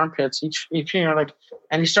under his armpits, each finger,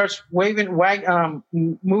 and he starts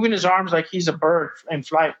moving his arms like he's a bird in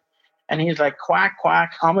flight. And he's like, quack,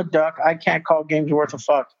 quack, I'm a duck. I can't call games worth a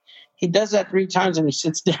fuck. He does that 3 times and he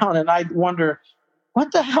sits down, and I wonder,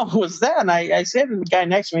 what the hell was that? And I said to the guy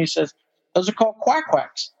next to me, he says, those are called quack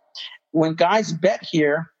quacks. When guys bet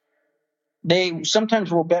here, they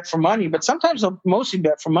sometimes will bet for money, but sometimes they'll mostly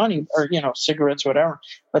bet for money or, cigarettes or whatever.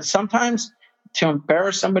 But sometimes to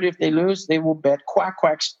embarrass somebody if they lose, they will bet quack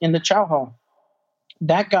quacks in the chow hall.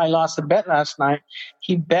 That guy lost a bet last night.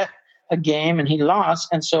 He bet a game and he lost.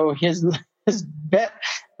 And so his bet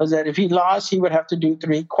was that if he lost, he would have to do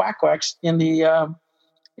 3 quack quacks in the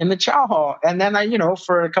chow hall. And then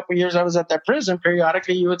for a couple of years I was at that prison,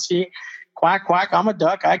 periodically you would see quack, quack, I'm a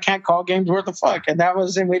duck. I can't call games worth a fuck. And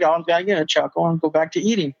we'd all chuckle and go back to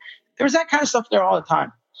eating. There was that kind of stuff there all the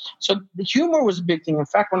time. So the humor was a big thing. In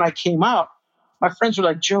fact, when I came out, my friends were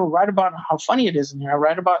like, Joe, write about how funny it is in here. I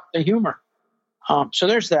write about the humor. So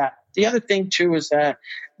there's that. The other thing, too, is that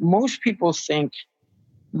most people think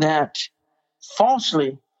that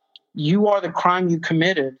falsely you are the crime you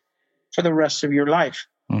committed for the rest of your life.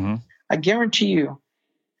 Mm-hmm. I guarantee you,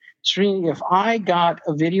 Srini, if I got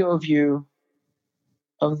a video of you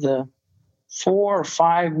of the 4 or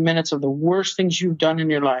 5 minutes of the worst things you've done in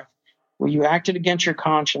your life, where you acted against your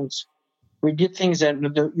conscience, where you did things that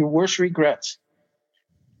your worst regrets,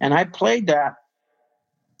 and I played that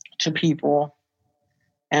to people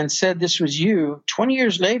and said this was you, 20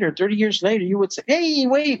 years later, 30 years later, you would say, hey,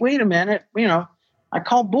 wait a minute. I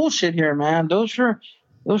call bullshit here, man. Those are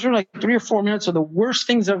like 3 or 4 minutes of the worst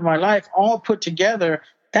things of my life all put together.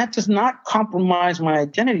 That does not compromise my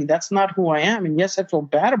identity. That's not who I am. And yes, I feel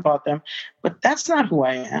bad about them, but that's not who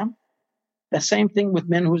I am. The same thing with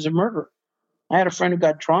men who's a murderer. I had a friend who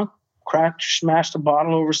got drunk, cracked, smashed a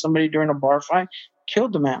bottle over somebody during a bar fight,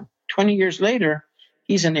 killed the man. 20 years later,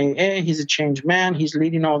 he's an AA, he's a changed man, he's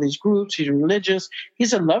leading all these groups, he's religious,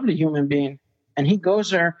 he's a lovely human being. And he goes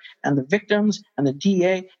there, and the victims and the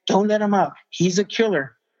DA don't let him out. He's a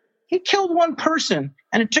killer. He killed one person,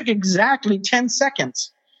 and it took exactly 10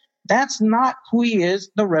 seconds. That's not who he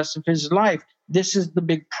is the rest of his life. This is the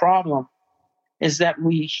big problem, is that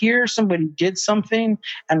we hear somebody did something,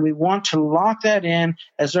 and we want to lock that in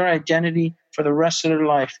as their identity for the rest of their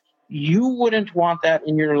life. You wouldn't want that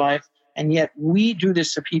in your life, and yet we do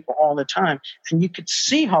this to people all the time. And you could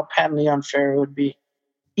see how patently unfair it would be.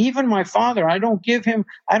 Even my father, I don't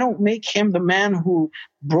make him the man who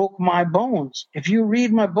broke my bones. If you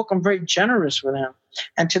read my book, I'm very generous with him.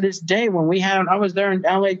 And to this day, I was there in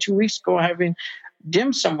LA 2 weeks ago having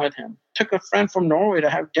dim sum with him. Took a friend from Norway to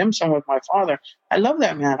have dim sum with my father. I love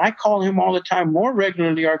that man. I call him all the time. More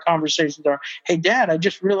regularly, our conversations are, hey, Dad, I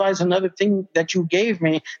just realized another thing that you gave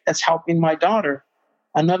me that's helping my daughter.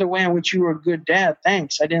 Another way in which you were a good dad.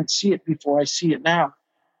 Thanks. I didn't see it before. I see it now.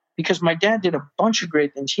 Because my dad did a bunch of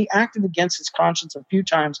great things. He acted against his conscience a few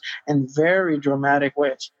times in very dramatic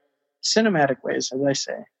ways, cinematic ways, as I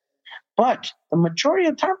say. But the majority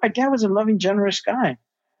of the time, my dad was a loving, generous guy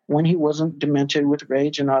when he wasn't demented with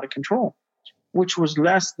rage and out of control, which was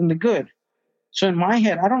less than the good. So in my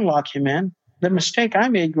head, I don't lock him in. The mistake I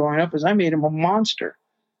made growing up is I made him a monster.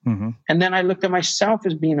 Mm-hmm. And then I looked at myself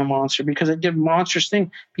as being a monster because I did monstrous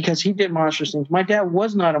things, because he did monstrous things. My dad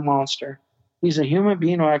was not a monster. He's a human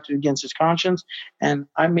being who acted against his conscience, and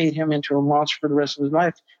I made him into a monster for the rest of his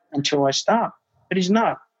life until I stopped. But he's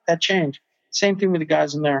not. That changed. Same thing with the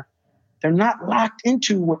guys in there. They're not locked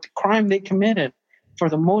into what the crime they committed. For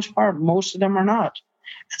the most part, most of them are not.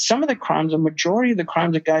 And some of the crimes, the majority of the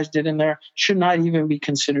crimes that guys did in there should not even be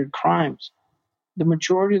considered crimes. The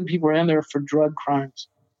majority of the people are in there for drug crimes.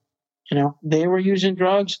 They were using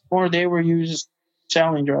drugs or they were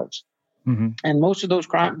selling drugs. Mm-hmm. And most of those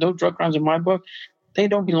drug crimes in my book, they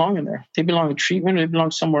don't belong in there. They belong in treatment or they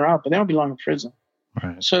belong somewhere else, but they don't belong in prison.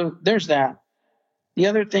 Right. So there's that. The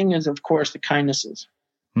other thing is, of course, the kindnesses.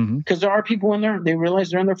 Because there are people in there, they realize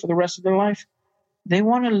they're in there for the rest of their life. They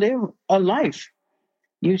want to live a life.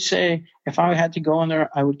 You say, if I had to go in there,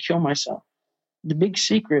 I would kill myself. The big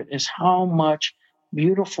secret is how much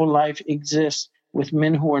beautiful life exists with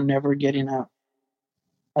men who are never getting out.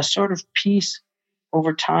 A sort of peace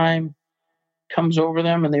over time comes over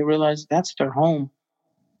them, and they realize that's their home.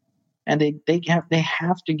 And they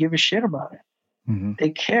have to give a shit about it. Mm-hmm. They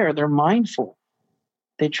care. They're mindful.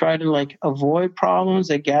 They try to like avoid problems.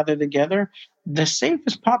 They gather together. The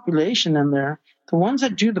safest population in there, the ones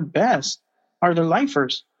that do the best, are the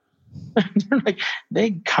lifers. They're like,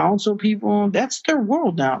 they counsel people. That's their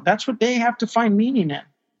world now. That's what they have to find meaning in.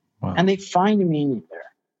 Wow. And they find meaning there.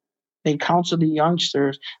 They counsel the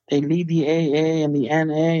youngsters. They lead the AA and the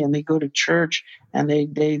NA, and they go to church, and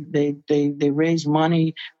they raise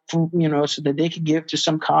money for, so that they could give to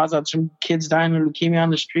some cause. Out some kids dying of leukemia on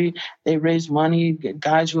the street. They raise money.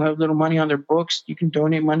 Guys who have little money on their books, you can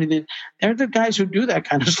donate money. They're the guys who do that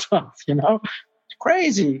kind of stuff. It's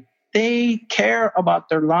crazy. They care about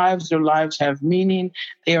their lives. Their lives have meaning.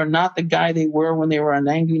 They are not the guy they were when they were an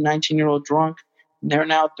angry 19-year-old drunk. They're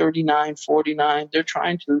now 39, 49. They're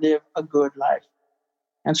trying to live a good life.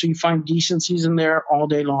 And so you find decencies in there all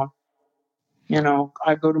day long.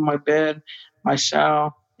 I go to my bed, my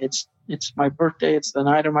cell. It's my birthday. It's the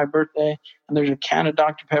night of my birthday. And there's a can of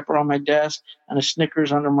Dr. Pepper on my desk and a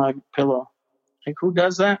Snickers under my pillow. Like, who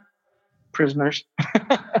does that? Prisoners.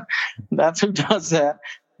 That's who does that.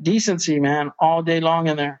 Decency, man, all day long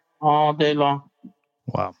in there, all day long.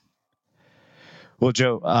 Wow. Well,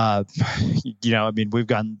 Joe, we've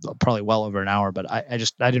gone probably well over an hour, but I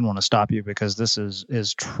didn't want to stop you because this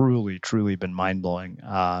is truly, truly been mind blowing.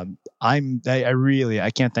 I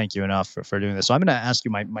can't thank you enough for doing this. So I'm going to ask you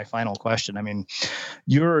my final question. I mean,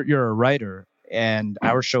 you're a writer, and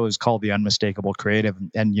our show is called The Unmistakable Creative,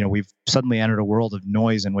 and we've suddenly entered a world of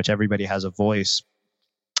noise in which everybody has a voice.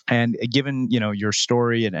 And given, your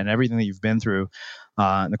story and everything that you've been through,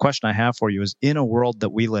 the question I have for you is, in a world that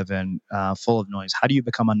we live in, full of noise, how do you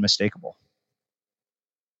become unmistakable?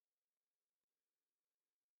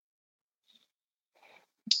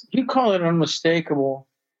 You call it unmistakable.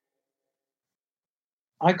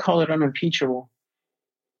 I call it unimpeachable,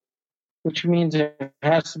 which means it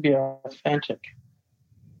has to be authentic.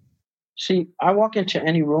 See, I walk into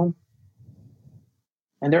any room,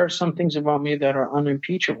 and there are some things about me that are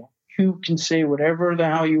unimpeachable. You can say whatever the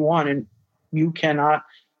hell you want, and you cannot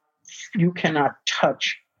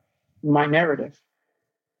touch my narrative,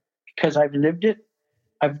 because I've lived it,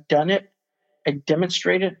 I've done it, I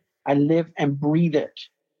demonstrate it, I live and breathe it.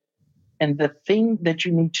 And the thing that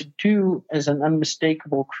you need to do as an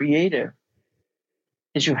unmistakable creative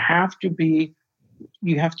is you have to be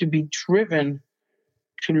driven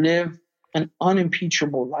to live an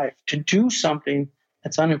unimpeachable life, to do something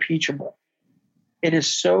that's unimpeachable. It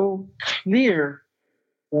is so clear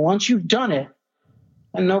once you've done it,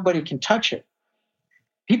 and nobody can touch it.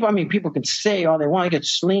 People can say all they want, they get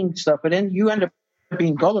sling stuff, but then you end up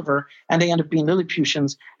being Gulliver, and they end up being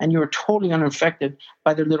Lilliputians, and you're totally unaffected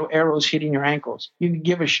by their little arrows hitting your ankles. You can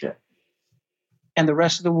give a shit. And the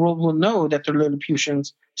rest of the world will know that they're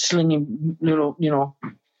Lilliputians slinging little,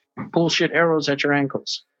 bullshit arrows at your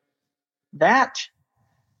ankles. That,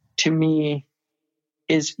 to me,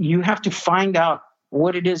 is you have to find out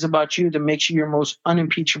what it is about you that makes you your most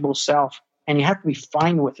unimpeachable self, and you have to be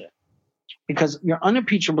fine with it. Because your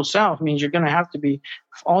unimpeachable self means you're going to have to be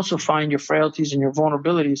also find your frailties and your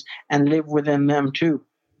vulnerabilities and live within them too.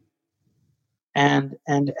 And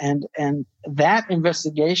that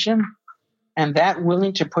investigation and that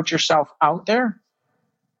willing to put yourself out there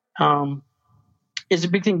is a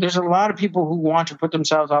big thing. There's a lot of people who want to put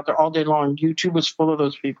themselves out there all day long. YouTube is full of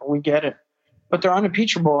those people. We get it. But they're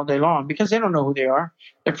unimpeachable all day long because they don't know who they are.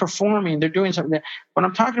 They're performing. They're doing something. What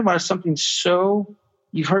I'm talking about is something so,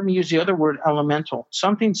 you've heard me use the other word, elemental.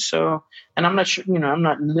 Something so, and I'm not sure, I'm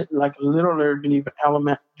not like literally believe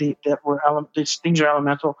these things are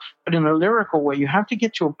elemental, but in a lyrical way, you have to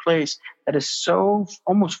get to a place that is so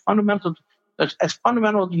almost fundamental, as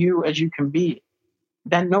fundamental to you as you can be.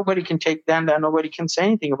 That nobody can take that nobody can say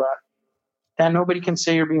anything about it. That nobody can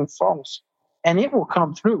say you're being false. And it will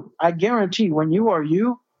come through. I guarantee when you are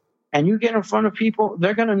you and you get in front of people,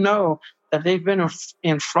 they're going to know that they've been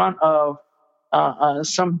in front of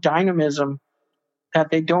some dynamism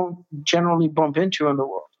that they don't generally bump into in the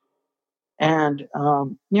world. And,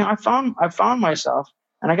 I found myself,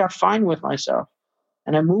 and I got fine with myself,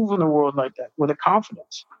 and I move in the world like that with a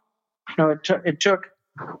confidence. It took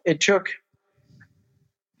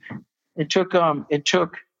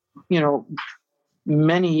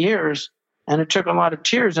many years, and it took a lot of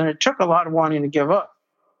tears, and it took a lot of wanting to give up.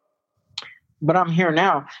 but I'm here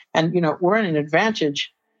now. And, we're in an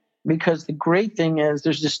advantage because the great thing is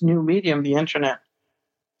there's this new medium, the internet,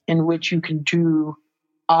 in which you can do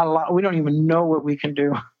a lot. We don't even know what we can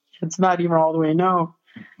do. It's not even all the way known.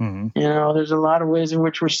 Mm-hmm. There's a lot of ways in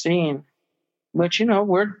which we're seeing, which,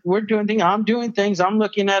 we're doing things. I'm doing things. I'm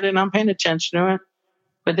looking at it and I'm paying attention to it,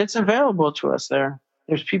 but it's available to us there.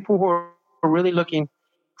 There's people who are really looking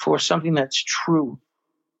for something that's true.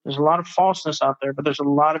 There's a lot of falseness out there, but there's a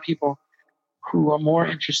lot of people who are more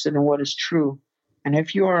interested in what is true. And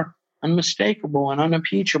if you are unmistakable and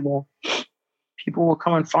unimpeachable, people will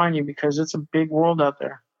come and find you because it's a big world out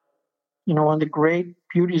there. One of the great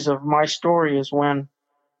beauties of my story is when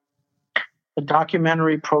the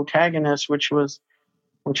documentary Protagonist, which was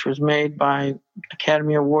made by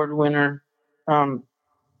Academy Award winner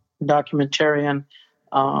documentarian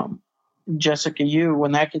Jessica Yu,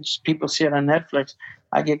 when people see it on Netflix,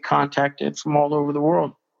 I get contacted from all over the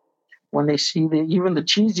world. When they see even the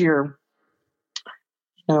cheesier,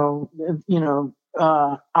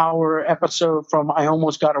 our episode from I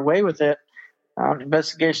Almost Got Away with It,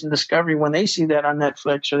 Investigation Discovery, when they see that on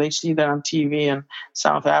Netflix or they see that on TV in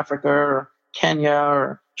South Africa or Kenya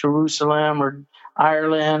or Jerusalem or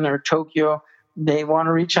Ireland or Tokyo, they want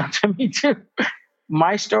to reach out to me too.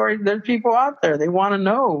 My story, there's people out there. They want to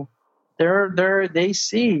know. They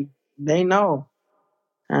see, they know.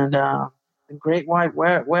 And the great wide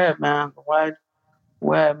web, man, the wide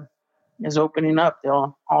web is opening up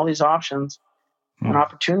all these options and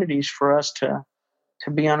opportunities for us to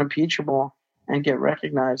be unimpeachable and get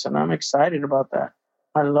recognized. And I'm excited about that.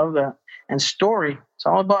 I love that. And story, it's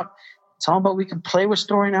all about we can play with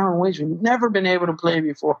story now in ways we've never been able to play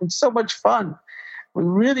before. It's so much fun. We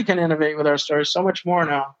really can innovate with our stories so much more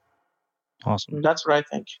now. Awesome. And that's what I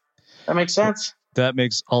think. That makes sense? That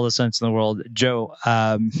makes all the sense in the world. Joe,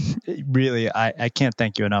 really, I can't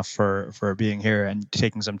thank you enough for being here and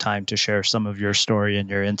taking some time to share some of your story and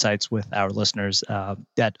your insights with our listeners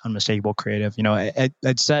at Unmistakable Creative.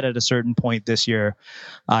 I'd said at a certain point this year,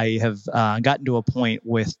 I have gotten to a point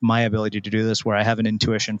with my ability to do this where I have an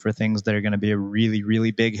intuition for things that are going to be a really,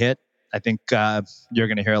 really big hit. I think you're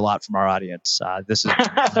going to hear a lot from our audience. This is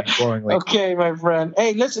glowingly okay, my friend.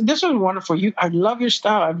 Hey, listen, this was wonderful. I love your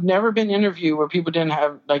style. I've never been interviewed where people didn't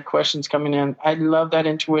have questions coming in. I love that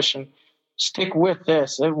intuition. Stick with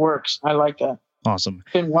this. It works. I like that. Awesome.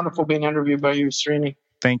 It's been wonderful being interviewed by you, Srini.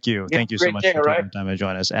 Thank you. Thank you so much for taking the time to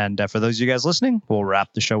join us. And for those of you guys listening, we'll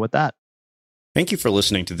wrap the show with that. Thank you for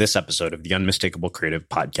listening to this episode of the Unmistakable Creative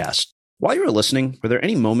Podcast. While you were listening, were there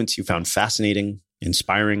any moments you found fascinating,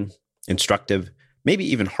 inspiring, instructive, maybe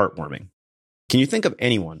even heartwarming? Can you think of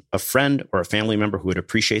anyone, a friend or a family member who would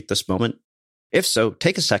appreciate this moment? If so,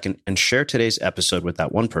 take a second and share today's episode with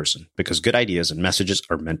that one person, because good ideas and messages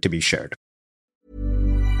are meant to be shared.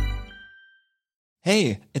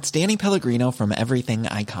 Hey, it's Danny Pellegrino from Everything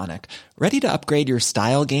Iconic. Ready to upgrade your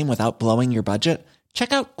style game without blowing your budget?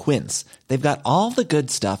 Check out Quince. They've got all the good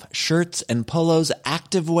stuff, shirts and polos,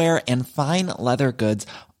 activewear, and fine leather goods,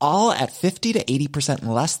 all at 50 to 80%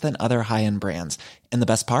 less than other high-end brands. And the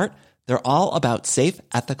best part? They're all about safe,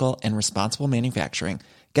 ethical, and responsible manufacturing.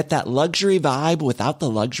 Get that luxury vibe without the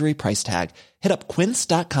luxury price tag. Hit up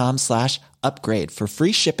quince.com/upgrade for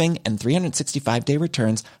free shipping and 365-day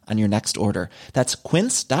returns on your next order. That's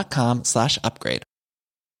quince.com/upgrade.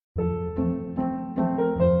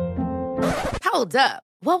 Hold up.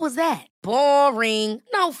 What was that? Boring.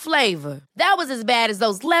 No flavor. That was as bad as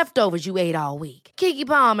those leftovers you ate all week. Keke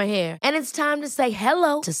Palmer here. And it's time to say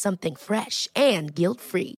hello to something fresh and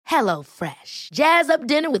guilt-free. Hello Fresh. Jazz up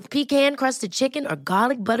dinner with pecan-crusted chicken or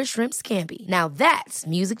garlic butter shrimp scampi. Now that's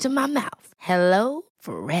music to my mouth. Hello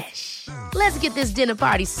Fresh. Let's get this dinner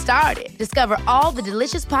party started. Discover all the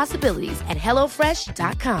delicious possibilities at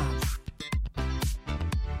HelloFresh.com.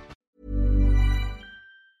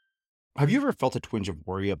 Have you ever felt a twinge of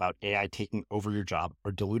worry about AI taking over your job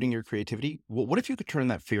or diluting your creativity? Well, what if you could turn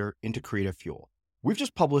that fear into creative fuel? We've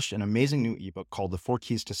just published an amazing new ebook called The 4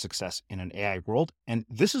 Keys to Success in an AI World, and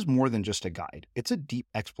this is more than just a guide. It's a deep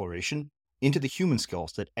exploration into the human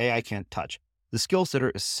skills that AI can't touch, the skills that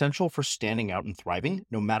are essential for standing out and thriving,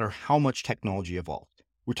 no matter how much technology evolves.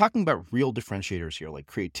 We're talking about real differentiators here, like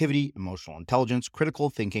creativity, emotional intelligence,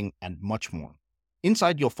 critical thinking, and much more.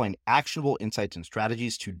 Inside, you'll find actionable insights and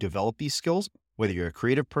strategies to develop these skills, whether you're a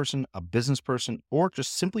creative person, a business person, or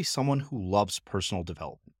just simply someone who loves personal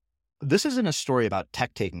development. This isn't a story about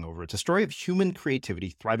tech taking over. It's a story of human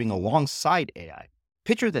creativity thriving alongside AI.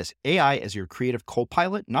 Picture this, AI as your creative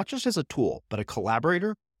co-pilot, not just as a tool, but a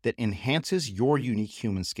collaborator that enhances your unique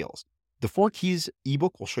human skills. The 4 Keys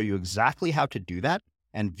ebook will show you exactly how to do that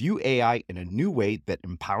and view AI in a new way that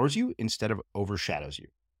empowers you instead of overshadows you.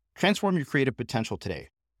 Transform your creative potential today.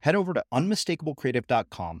 Head over to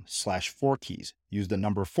unmistakablecreative.com/4keys. Use the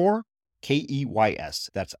number 4, KEYS.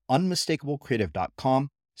 That's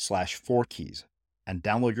unmistakablecreative.com/4keys and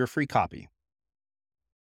download your free copy.